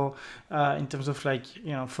Tao, in terms of like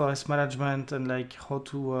forest management and like how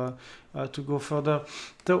to go further.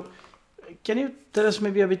 So can you tell us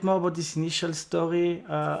maybe a bit more about this initial story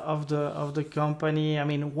of the company? I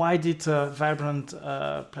mean, why did Vibrant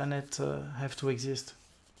Planet have to exist?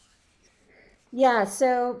 Yeah,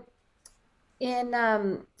 so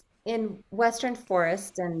in Western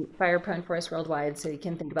forests and fire-prone forests worldwide, so you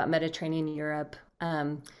can think about Mediterranean Europe.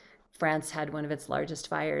 France had one of its largest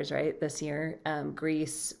fires, right, this year.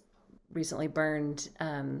 Greece recently burned.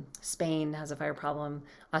 Spain has a fire problem.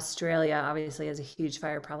 Australia obviously has a huge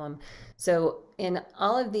fire problem. So in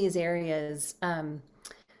all of these areas,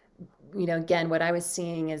 again, what I was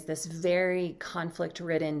seeing is this very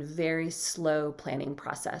conflict-ridden, very slow planning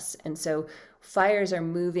process. And so fires are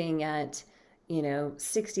moving at,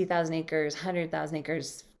 60,000 acres, 100,000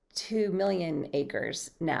 acres, 2 million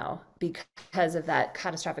acres now because of that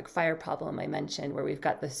catastrophic fire problem I mentioned, where we've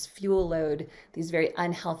got this fuel load, these very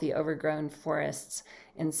unhealthy, overgrown forests.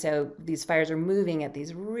 And so these fires are moving at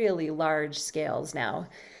these really large scales now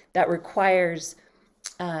that requires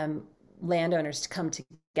um, landowners to come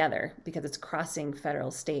together because it's crossing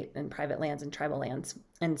federal, state, and private lands and tribal lands.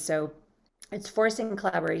 And so it's forcing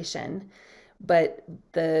collaboration, but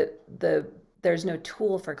the there's no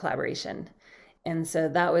tool for collaboration. And so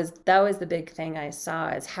that was the big thing I saw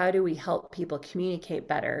is how do we help people communicate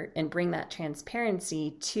better and bring that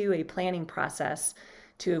transparency to a planning process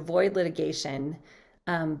to avoid litigation,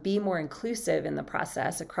 be more inclusive in the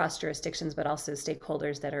process across jurisdictions, but also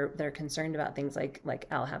stakeholders that are concerned about things like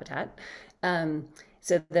owl habitat, um,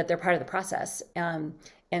 so that they're part of the process.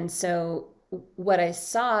 And so what I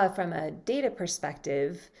saw from a data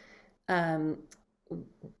perspective um,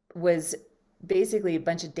 was basically a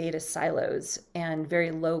bunch of data silos and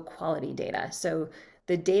very low quality data. So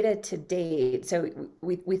the data to date, so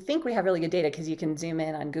we think we have really good data because you can zoom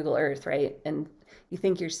in on Google Earth, right? And you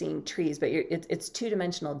think you're seeing trees, but it's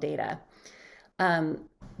two-dimensional data. Um,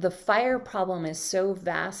 the fire problem is so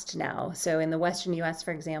vast now. So in the Western US,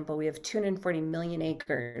 for example, we have 240 million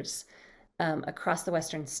acres across the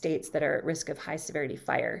Western states that are at risk of high severity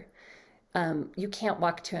fire. You can't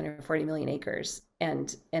walk 240 million acres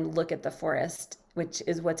and look at the forest, which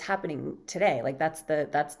is what's happening today. Like that's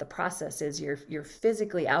the process is you're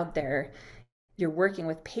physically out there, you're working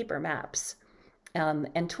with paper maps.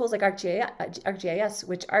 And tools like ArcGIS,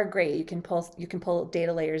 which are great, you can pull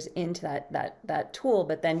data layers into that tool,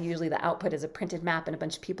 but then usually the output is a printed map and a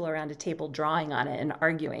bunch of people around a table drawing on it and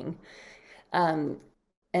arguing. Um,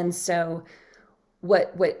 and so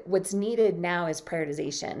what's needed now is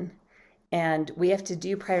prioritization. And we have to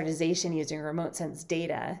do prioritization using remote sense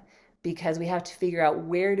data because we have to figure out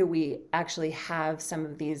where do we actually have some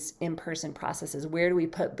of these in-person processes? Where do we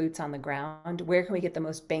put boots on the ground? Where can we get the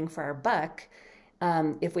most bang for our buck?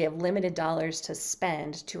 If we have limited dollars to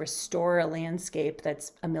spend to restore a landscape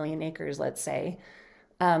that's 1 million acres, let's say,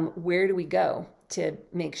 where do we go to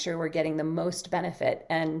make sure we're getting the most benefit?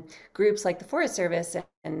 And groups like the Forest Service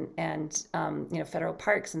and federal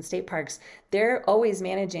parks and state parks, they're always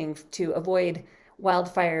managing to avoid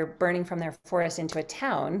wildfire burning from their forest into a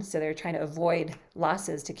town. So they're trying to avoid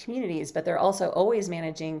losses to communities, but they're also always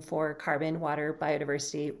managing for carbon, water,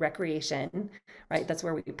 biodiversity, recreation, right? That's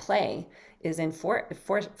where we play, is in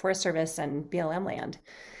Forest Service and BLM land.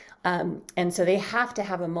 And so they have to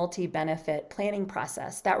have a multi-benefit planning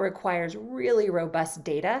process that requires really robust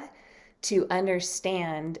data to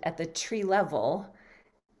understand at the tree level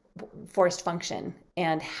forest function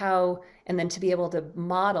and then to be able to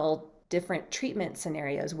model different treatment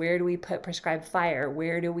scenarios. Where do we put prescribed fire?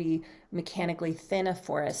 Where do we mechanically thin a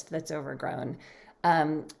forest that's overgrown?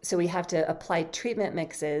 So we have to apply treatment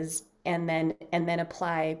mixes and then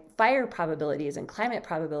apply fire probabilities and climate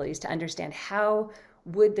probabilities to understand how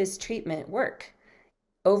would this treatment work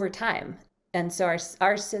over time. And so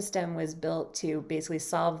our system was built to basically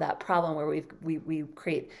solve that problem where we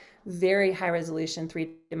create very high resolution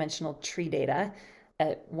 3-dimensional tree data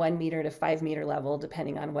at 1 meter to 5 meter level,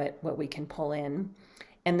 depending on what we can pull in.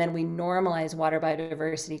 And then we normalize water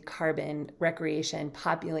biodiversity, carbon, recreation,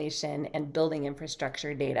 population, and building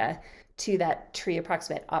infrastructure data to that tree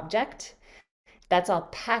approximate object. That's all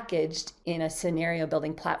packaged in a scenario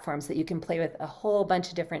building platform so that you can play with a whole bunch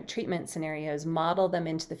of different treatment scenarios, model them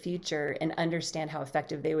into the future, and understand how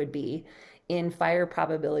effective they would be in fire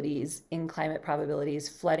probabilities, in climate probabilities,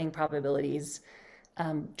 flooding probabilities,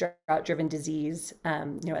 drought-driven disease,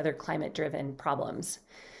 other climate-driven problems.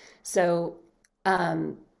 So,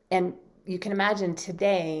 and you can imagine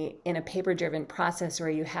today in a paper-driven process where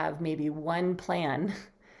you have maybe one plan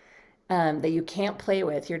that you can't play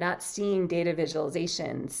with, you're not seeing data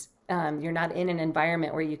visualizations, you're not in an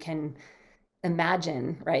environment where you can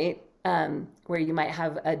imagine, right? Where you might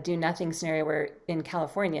have a do nothing scenario where in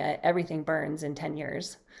California, everything burns in 10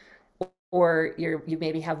 years. Or you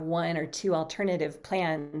maybe have one or two alternative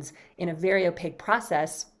plans in a very opaque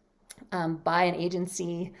process by an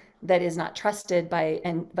agency that is not trusted by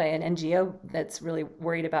an NGO that's really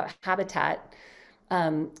worried about habitat.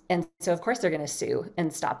 And so, of course, they're going to sue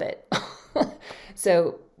and stop it.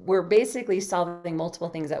 So we're basically solving multiple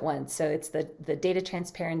things at once. So it's the data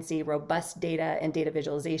transparency, robust data and data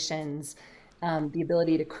visualizations, the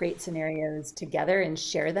ability to create scenarios together and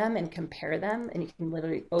share them and compare them. And you can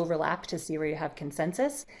literally overlap to see where you have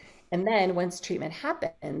consensus. And then once treatment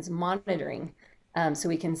happens, monitoring. So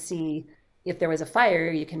we can see if there was a fire,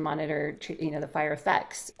 you can monitor, the fire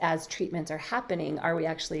effects as treatments are happening. Are we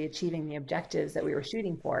actually achieving the objectives that we were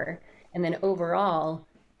shooting for? And then overall,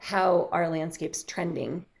 how are landscapes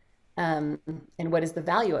trending? And what is the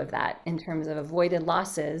value of that in terms of avoided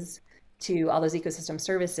losses to all those ecosystem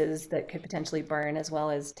services that could potentially burn, as well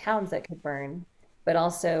as towns that could burn, but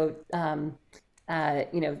also, you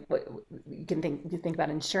can think about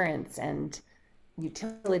insurance and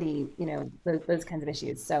utility, those kinds of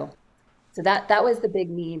issues. So that was the big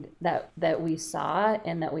need that we saw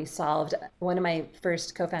and that we solved. One of my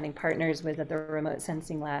first co-founding partners was at the Remote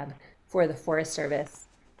Sensing Lab for the Forest Service,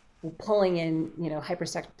 pulling in,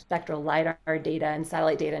 hyperspectral LiDAR data and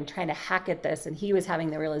satellite data and trying to hack at this. And he was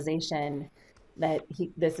having the realization that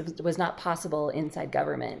this was not possible inside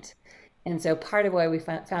government. And so part of why we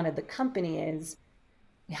founded the company is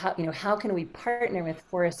how can we partner with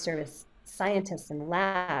Forest Service scientists and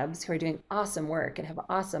labs who are doing awesome work and have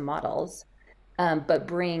awesome models, but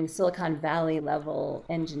bring Silicon Valley level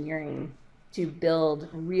engineering to build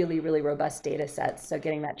really, really robust data sets. So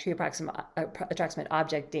getting that tree approximate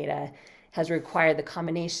object data has required the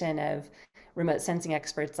combination of remote sensing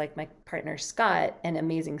experts like my partner Scott and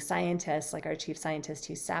amazing scientists like our chief scientist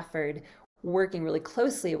Hugh Safford, working really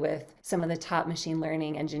closely with some of the top machine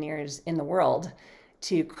learning engineers in the world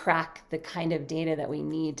to crack the kind of data that we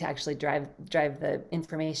need to actually drive the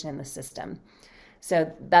information in the system.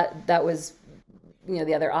 So that was,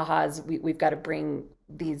 the other ahas. We've got to bring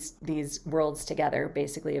these worlds together,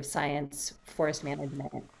 basically, of science, forest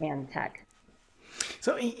management, and tech.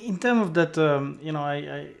 So in terms of that,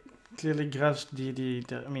 I clearly grasp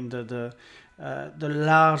the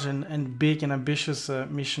large and big and ambitious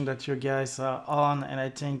mission that you guys are on, and I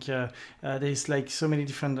think there's like so many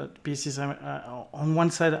different pieces. On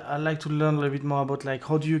one side, I'd like to learn a little bit more about like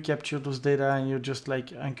how do you capture those data, and you just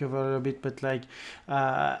like uncover a little bit, but like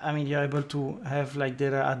you're able to have like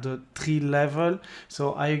data at the tree level.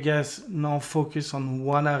 So are you guys now focused on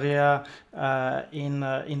one area in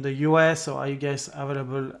the US, or are you guys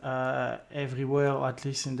available everywhere, or at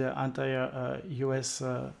least in the entire US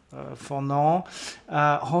for now?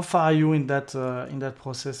 How far are you in that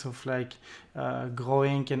process of like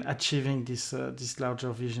growing and achieving this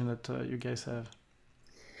larger vision that you guys have?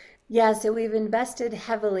 Yeah, so we've invested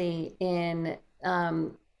heavily in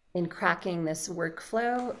cracking this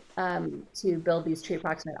workflow to build these tree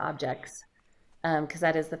approximate objects, because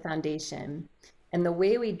that is the foundation. And the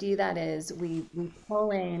way we do that is we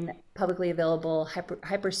pull in publicly available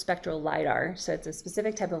hyperspectral LiDAR. So it's a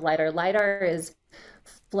specific type of LiDAR. LiDAR is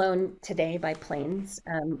flown today by planes.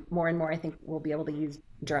 More and more, I think we'll be able to use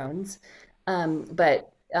drones.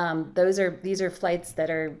 But these are flights that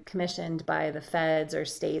are commissioned by the feds or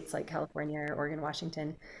states like California or Oregon,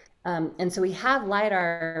 Washington. And so we have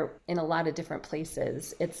LiDAR in a lot of different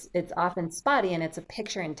places. It's often spotty and it's a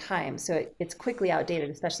picture in time. So it's quickly outdated,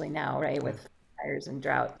 especially now, right, with fires and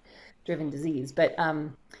drought-driven disease. But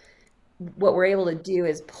what we're able to do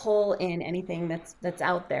is pull in anything that's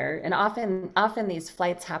out there. And often these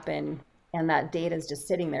flights happen and that data is just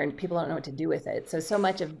sitting there and people don't know what to do with it. So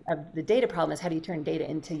much of the data problem is how do you turn data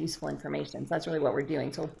into useful information? So that's really what we're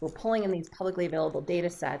doing. So we're pulling in these publicly available data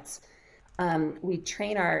sets we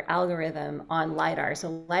train our algorithm on LiDAR.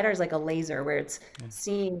 So LiDAR is like a laser where it's Yeah.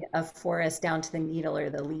 seeing a forest down to the needle or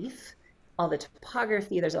the leaf, all the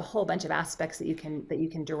topography. There's a whole bunch of aspects that you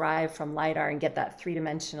can derive from LiDAR and get that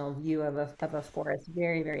three-dimensional view of a forest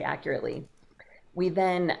very, very accurately. We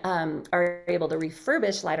then are able to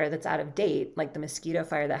refurbish LiDAR that's out of date, like the mosquito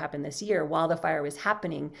fire that happened this year. While the fire was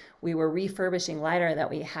happening, we were refurbishing LiDAR that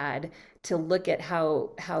we had to look at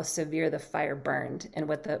how severe the fire burned and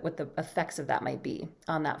what the effects of that might be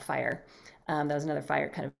on that fire. That was another fire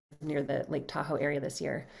kind of near the Lake Tahoe area this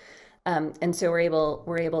year. And so we're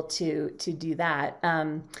able to do that.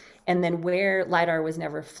 And then where LiDAR was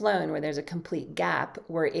never flown, where there's a complete gap,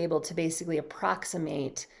 we're able to basically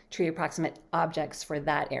tree approximate objects for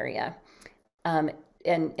that area. And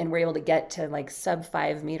we're able to get to like sub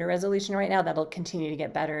 5 meter resolution right now. That'll continue to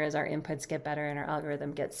get better as our inputs get better and our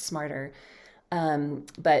algorithm gets smarter.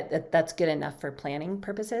 But that's good enough for planning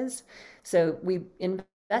purposes. So we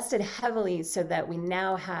invested heavily so that we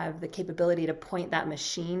now have the capability to point that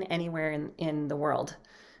machine anywhere in the world.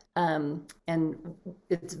 And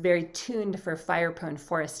it's very tuned for fire-prone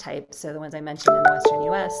forest types. So the ones I mentioned in the Western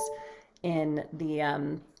US, in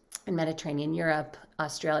the in Mediterranean Europe,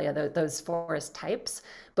 Australia, those forest types,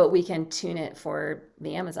 but we can tune it for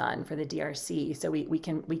the Amazon, for the DRC. So we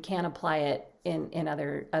can apply it in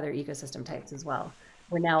other ecosystem types as well.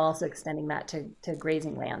 We're now also extending that to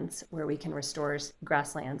grazing lands where we can restore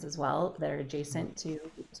grasslands as well that are adjacent to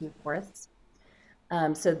forests.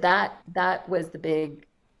 So that was the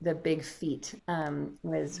big feat,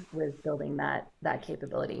 was building that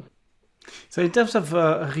capability. So in terms of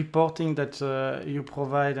reporting that you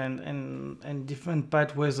provide and different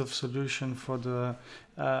pathways of solution for the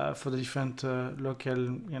different local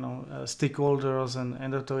stakeholders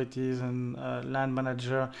and authorities and land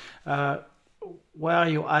manager, where are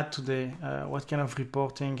you at today? What kind of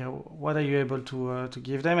reporting? What are you able to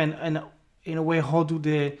give them? And in a way, how do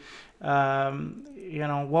they?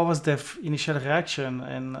 What was their initial reaction?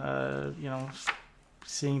 And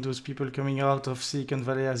seeing those people coming out of Silicon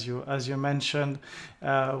Valley, as you mentioned,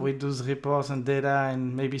 with those reports and data,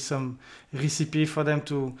 and maybe some recipe for them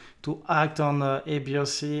to act on A, B, or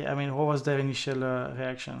C. I mean, what was their initial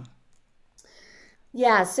reaction?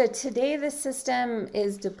 Yeah, so today the system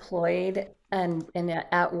is deployed and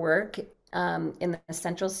at work in the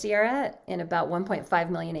Central Sierra in about 1.5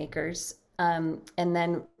 million acres. And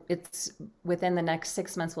then it's within the next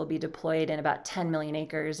 6 months will be deployed in about 10 million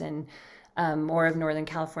acres in more of Northern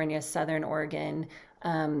California, Southern Oregon.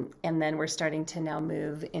 And then we're starting to now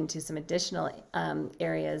move into some additional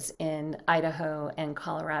areas in Idaho and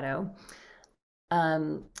Colorado.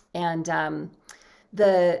 And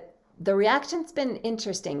the reaction's been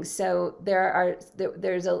interesting. So there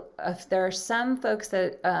are some folks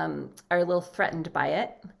that are a little threatened by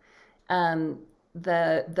it.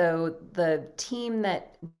 The team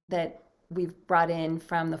that we've brought in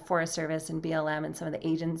from the Forest Service and BLM and some of the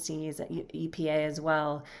agencies, EPA as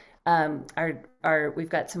well, we've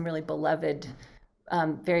got some really beloved,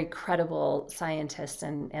 very credible scientists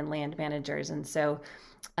and land managers. And so,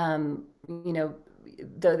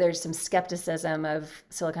 though there's some skepticism of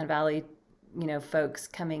Silicon Valley, folks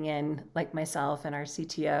coming in like myself and our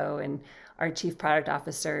CTO and our chief product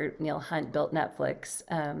officer, Neil Hunt, built Netflix.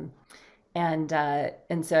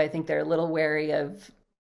 And so I think they're a little wary of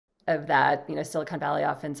that. Silicon Valley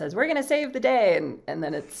often says, we're going to save the day. And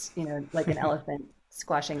then it's, like an elephant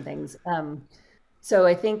squashing things. So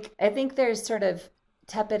I think there's sort of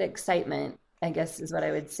tepid excitement, I guess is what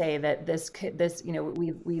I would say, that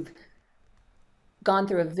we've gone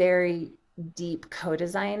through a very deep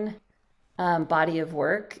co-design body of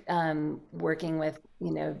work, working with,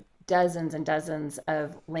 dozens and dozens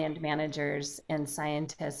of land managers and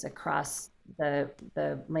scientists across the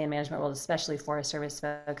land management world, especially Forest Service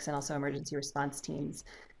folks and also emergency response teams,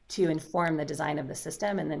 to inform the design of the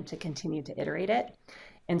system and then to continue to iterate it.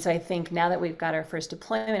 And so I think now that we've got our first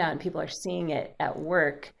deployment out and people are seeing it at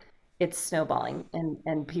work, it's snowballing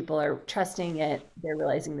and people are trusting it. They're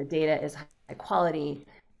realizing the data is high quality.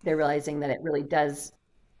 They're realizing that it really does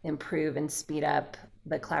improve and speed up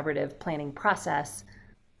the collaborative planning process.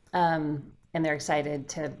 And they're excited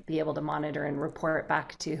to be able to monitor and report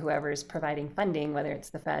back to whoever's providing funding, whether it's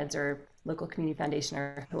the feds or local community foundation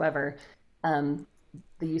or whoever, the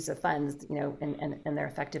use of funds, and their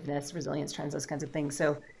effectiveness, resilience trends, those kinds of things.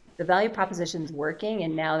 So the value proposition's working,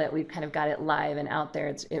 and now that we've kind of got it live and out there,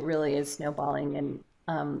 it really is snowballing, and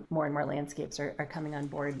more landscapes are coming on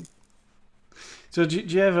board. So do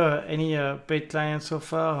you have any paid clients so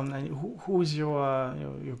far? And who is your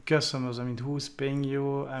customers? I mean, who's paying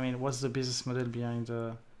you? I mean, what's the business model behind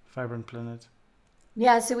Vibrant Planet?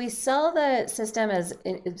 Yeah, so we sell the system as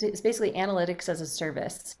it's basically analytics as a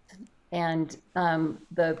service. And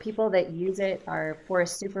the people that use it are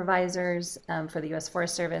forest supervisors for the U.S.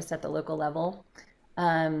 Forest Service at the local level.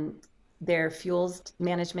 Um, they're fuels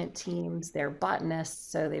management teams, they're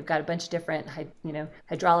botanists, so they've got a bunch of different,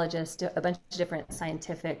 hydrologists, a bunch of different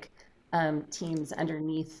scientific teams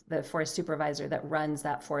underneath the forest supervisor that runs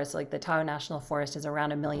that forest. Like the Tahoe National Forest is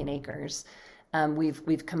around 1 million acres.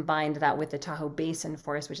 We've combined that with the Tahoe Basin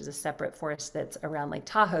Forest, which is a separate forest that's around Lake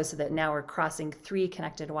Tahoe, so that now we're crossing 3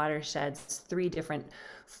 connected watersheds, 3 different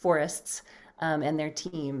forests, and their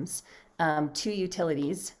teams, 2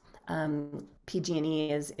 utilities.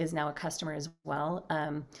 PG&E is now a customer as well,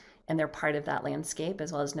 and they're part of that landscape,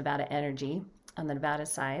 as well as Nevada Energy on the Nevada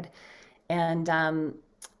side. And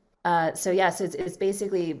so yeah, so it's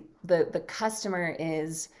basically the customer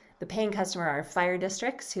is the paying customer are fire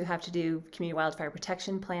districts who have to do community wildfire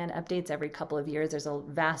protection plan updates every couple of years. There's a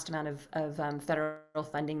vast amount of federal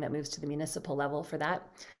funding that moves to the municipal level for that.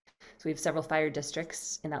 So we have several fire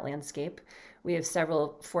districts in that landscape. We have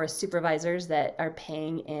several forest supervisors that are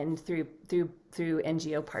paying in through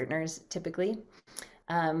NGO partners typically,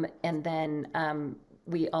 and then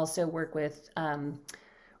we also work with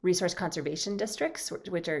resource conservation districts,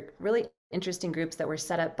 which are really interesting groups that were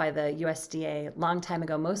set up by the USDA a long time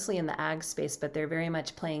ago, mostly in the ag space, but they're very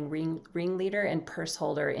much playing ringleader and purse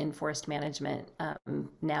holder in forest management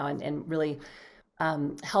now, and really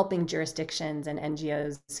helping jurisdictions and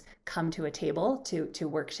NGOs come to a table to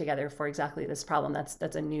work together for exactly this problem.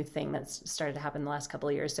 That's a new thing that's started to happen in the last couple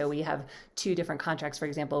of years. So we have 2 different contracts, for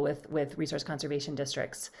example, with resource conservation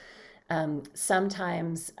districts.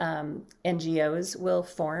 Sometimes NGOs will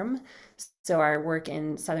form. So our work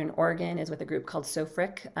in Southern Oregon is with a group called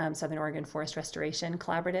SOFRIC, Southern Oregon Forest Restoration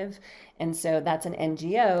Collaborative. And so that's an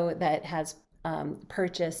NGO that has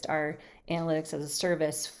purchased our analytics as a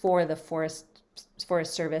service for the Forest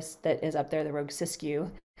Service that is up there, the Rogue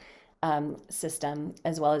Siskiyou system,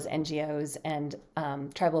 as well as NGOs and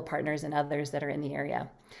tribal partners and others that are in the area.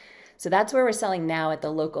 So that's where we're selling now at the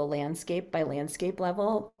local landscape by landscape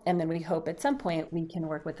level. And then we hope at some point we can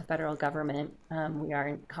work with the federal government. We are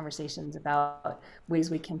in conversations about ways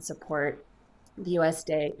we can support the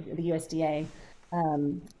USDA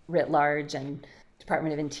writ large, and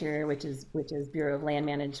Department of Interior, which is Bureau of Land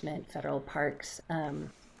Management, federal parks,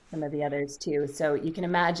 some of the others too. So you can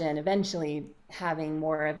imagine eventually having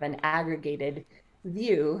more of an aggregated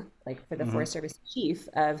view, like for the Mm-hmm. Forest Service chief,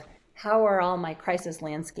 of how are all my crisis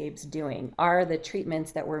landscapes doing? Are the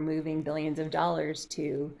treatments that we're moving billions of dollars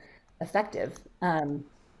to effective?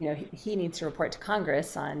 He needs to report to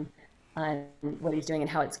Congress on what he's doing and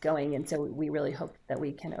how it's going. And so we really hope that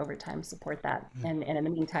we can over time support that. And in the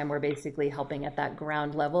meantime, we're basically helping at that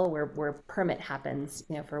ground level where permit happens,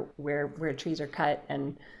 for where trees are cut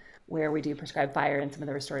and where we do prescribed fire and some of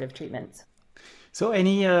the restorative treatments. So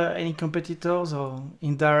any competitors or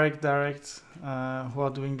indirect, direct, who are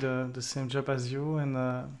doing the same job as you, and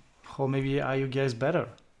how maybe are you guys better?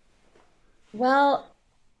 Well,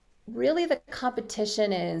 really the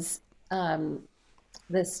competition is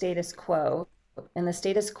the status quo. And the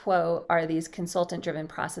status quo are these consultant driven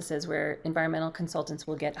processes where environmental consultants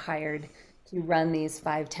will get hired to run these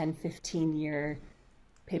 5, 10, 15-year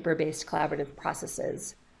paper based collaborative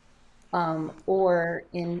processes, or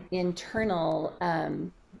in internal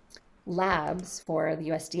labs for the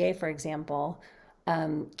USDA, for example,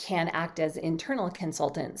 can act as internal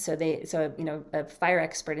consultants. So a fire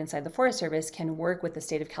expert inside the Forest Service can work with the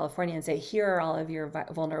state of California and say, here are all of your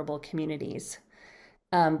vulnerable communities.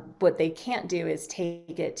 What they can't do is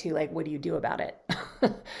take it to, like, what do you do about it?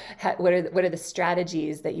 What are the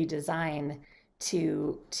strategies that you design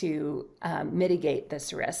to mitigate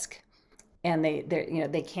this risk? And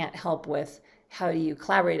they can't help with how do you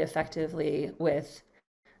collaborate effectively with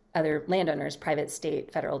other landowners, private,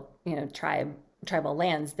 state, federal, tribal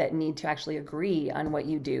lands that need to actually agree on what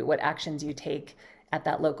you do, what actions you take at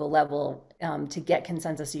that local level, to get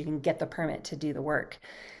consensus so you can get the permit to do the work.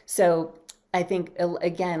 So I think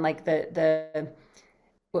again, like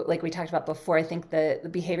we talked about before, I think the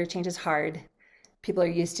behavior change is hard. People are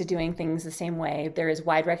used to doing things the same way. There is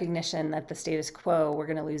wide recognition that the status quo, we're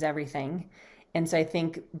going to lose everything. And so I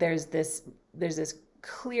think there's this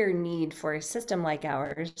clear need for a system like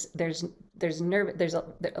ours.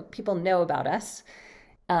 People know about us.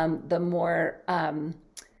 The more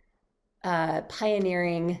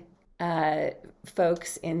pioneering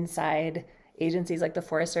folks inside agencies like the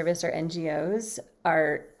Forest Service or NGOs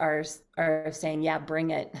are saying, yeah,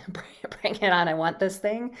 bring it, bring it on. I want this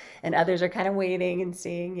thing. And others are kind of waiting and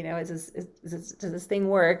seeing, does this thing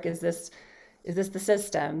work? Is this is this the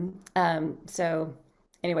system? So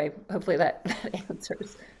anyway, hopefully that, that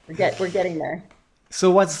answers. We're getting there.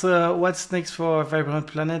 So what's next for Vibrant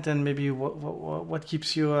Planet, and maybe what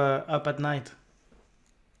keeps you up at night?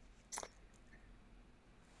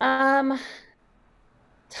 Um,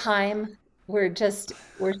 Time. We're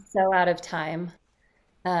so out of time.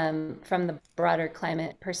 From the broader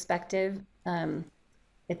climate perspective.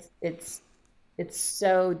 It's it's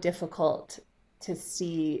so difficult to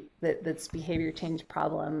see that this behavior change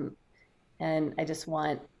problem, and I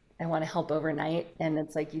want to help overnight. And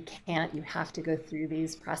it's like you have to go through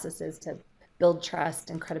these processes to build trust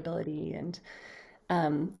and credibility. And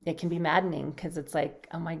it can be maddening because it's like,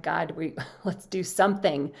 oh my God, we let's do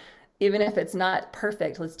something, even if it's not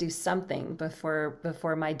perfect. Let's do something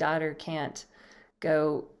before my daughter can't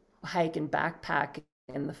go hike and backpack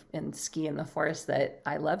and ski in the forest that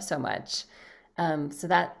I love so much. So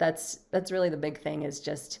that's really the big thing, is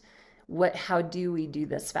just how do we do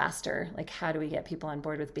this faster? Like, how do we get people on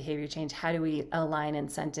board with behavior change? How do we align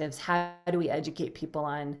incentives? How do we educate people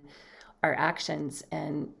on our actions,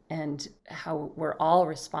 and how we're all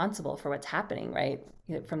responsible for what's happening, right?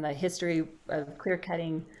 You know, from the history of clear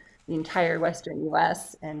cutting the entire Western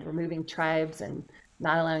US and removing tribes and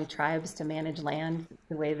not allowing tribes to manage land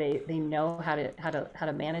the way they know how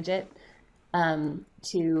to manage it,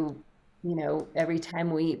 to, you know, every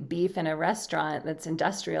time we eat beef in a restaurant that's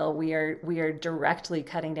industrial, we are directly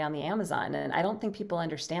cutting down the Amazon. And I don't think people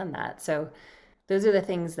understand that. So those are the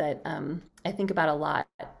things that I think about a lot,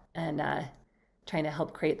 and trying to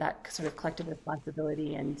help create that sort of collective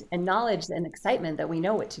responsibility and knowledge and excitement that we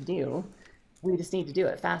know what to do. We just need to do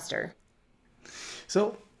it faster.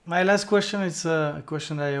 So my last question is a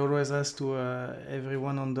question I always ask to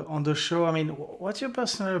everyone on the show. I mean, what's your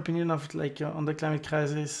personal opinion of, like, on the climate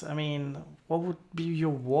crisis? I mean, what would be your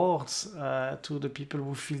words to the people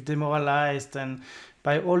who feel demoralized and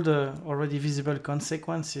by all the already visible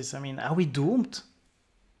consequences? I mean, are we doomed?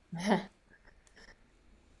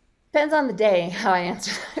 Depends on the day how I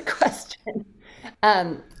answer that question.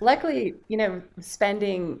 Luckily, you know,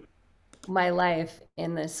 spending my life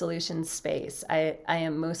in the solutions space, I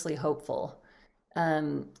am mostly hopeful.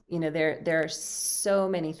 You know, there are so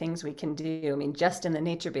many things we can do. I mean, just in the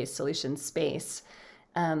nature-based solutions space,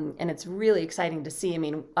 and it's really exciting to see. I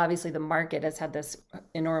mean, obviously the market has had this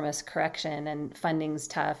enormous correction, and funding's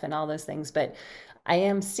tough, and all those things, but I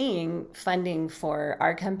am seeing funding for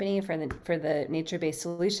our company, for the nature-based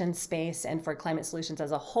solutions space, and for climate solutions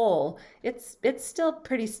as a whole. It's still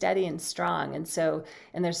pretty steady and strong, and so,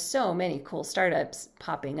 and there's so many cool startups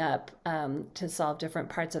popping up to solve different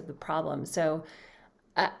parts of the problem. So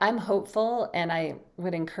I'm hopeful, and I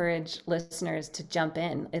would encourage listeners to jump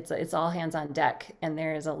in. It's all hands on deck, and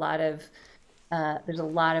there's a lot of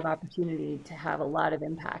opportunity to have a lot of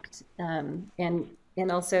impact, and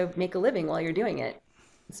also make a living while you're doing it.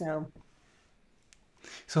 So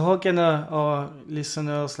So how can our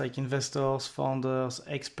listeners, like investors, founders,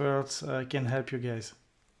 experts, can help you guys?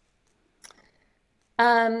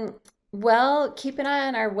 Um, well, keep an eye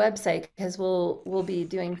on our website because we'll be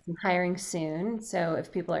doing some hiring soon. So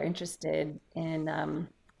if people are interested in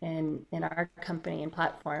our company and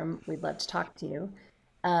platform, we'd love to talk to you.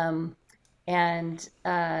 Um, and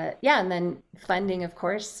yeah, and then funding, of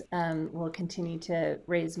course, we'll continue to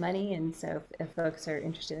raise money. And so if folks are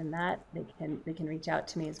interested in that, they can reach out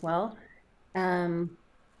to me as well. Um,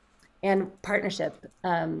 and partnership,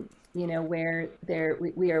 you know, where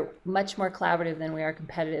we are much more collaborative than we are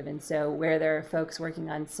competitive. And so where there are folks working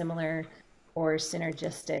on similar or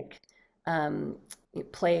synergistic um,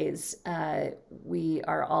 plays, we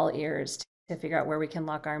are all ears to figure out where we can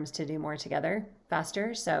lock arms to do more together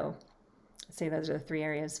faster. So I'd say those are the three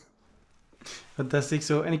areas. Fantastic.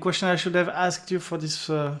 So any question I should have asked you for this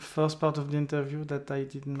first part of the interview that I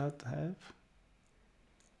did not have?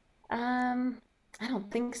 Um, I don't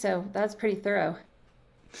think so. That was pretty thorough.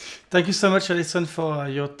 Thank you so much, Alison, for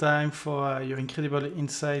your time, for your incredible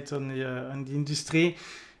insight on the industry.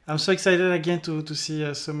 I'm so excited again to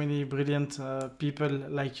see so many brilliant people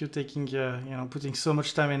like you taking, putting so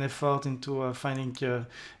much time and effort into finding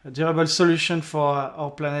a durable solution for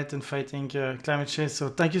our planet and fighting climate change. So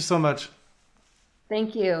thank you so much.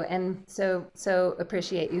 Thank you, and so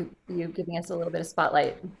appreciate you giving us a little bit of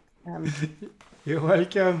spotlight. Um, You're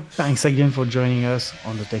welcome. Thanks again for joining us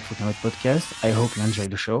on the Tech for Climate podcast. I hope you enjoyed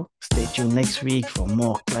the show. Stay tuned next week for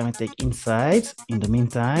more climate tech insights. In the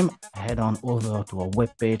meantime, head on over to our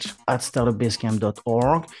webpage at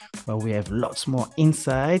startupbasecamp.org, where we have lots more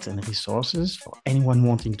insights and resources for anyone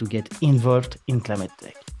wanting to get involved in climate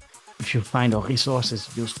tech. If you find our resources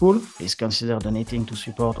useful, please consider donating to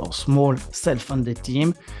support our small self-funded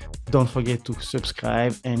team. Don't forget to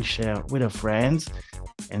subscribe and share with your friends,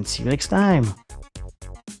 and see you next time.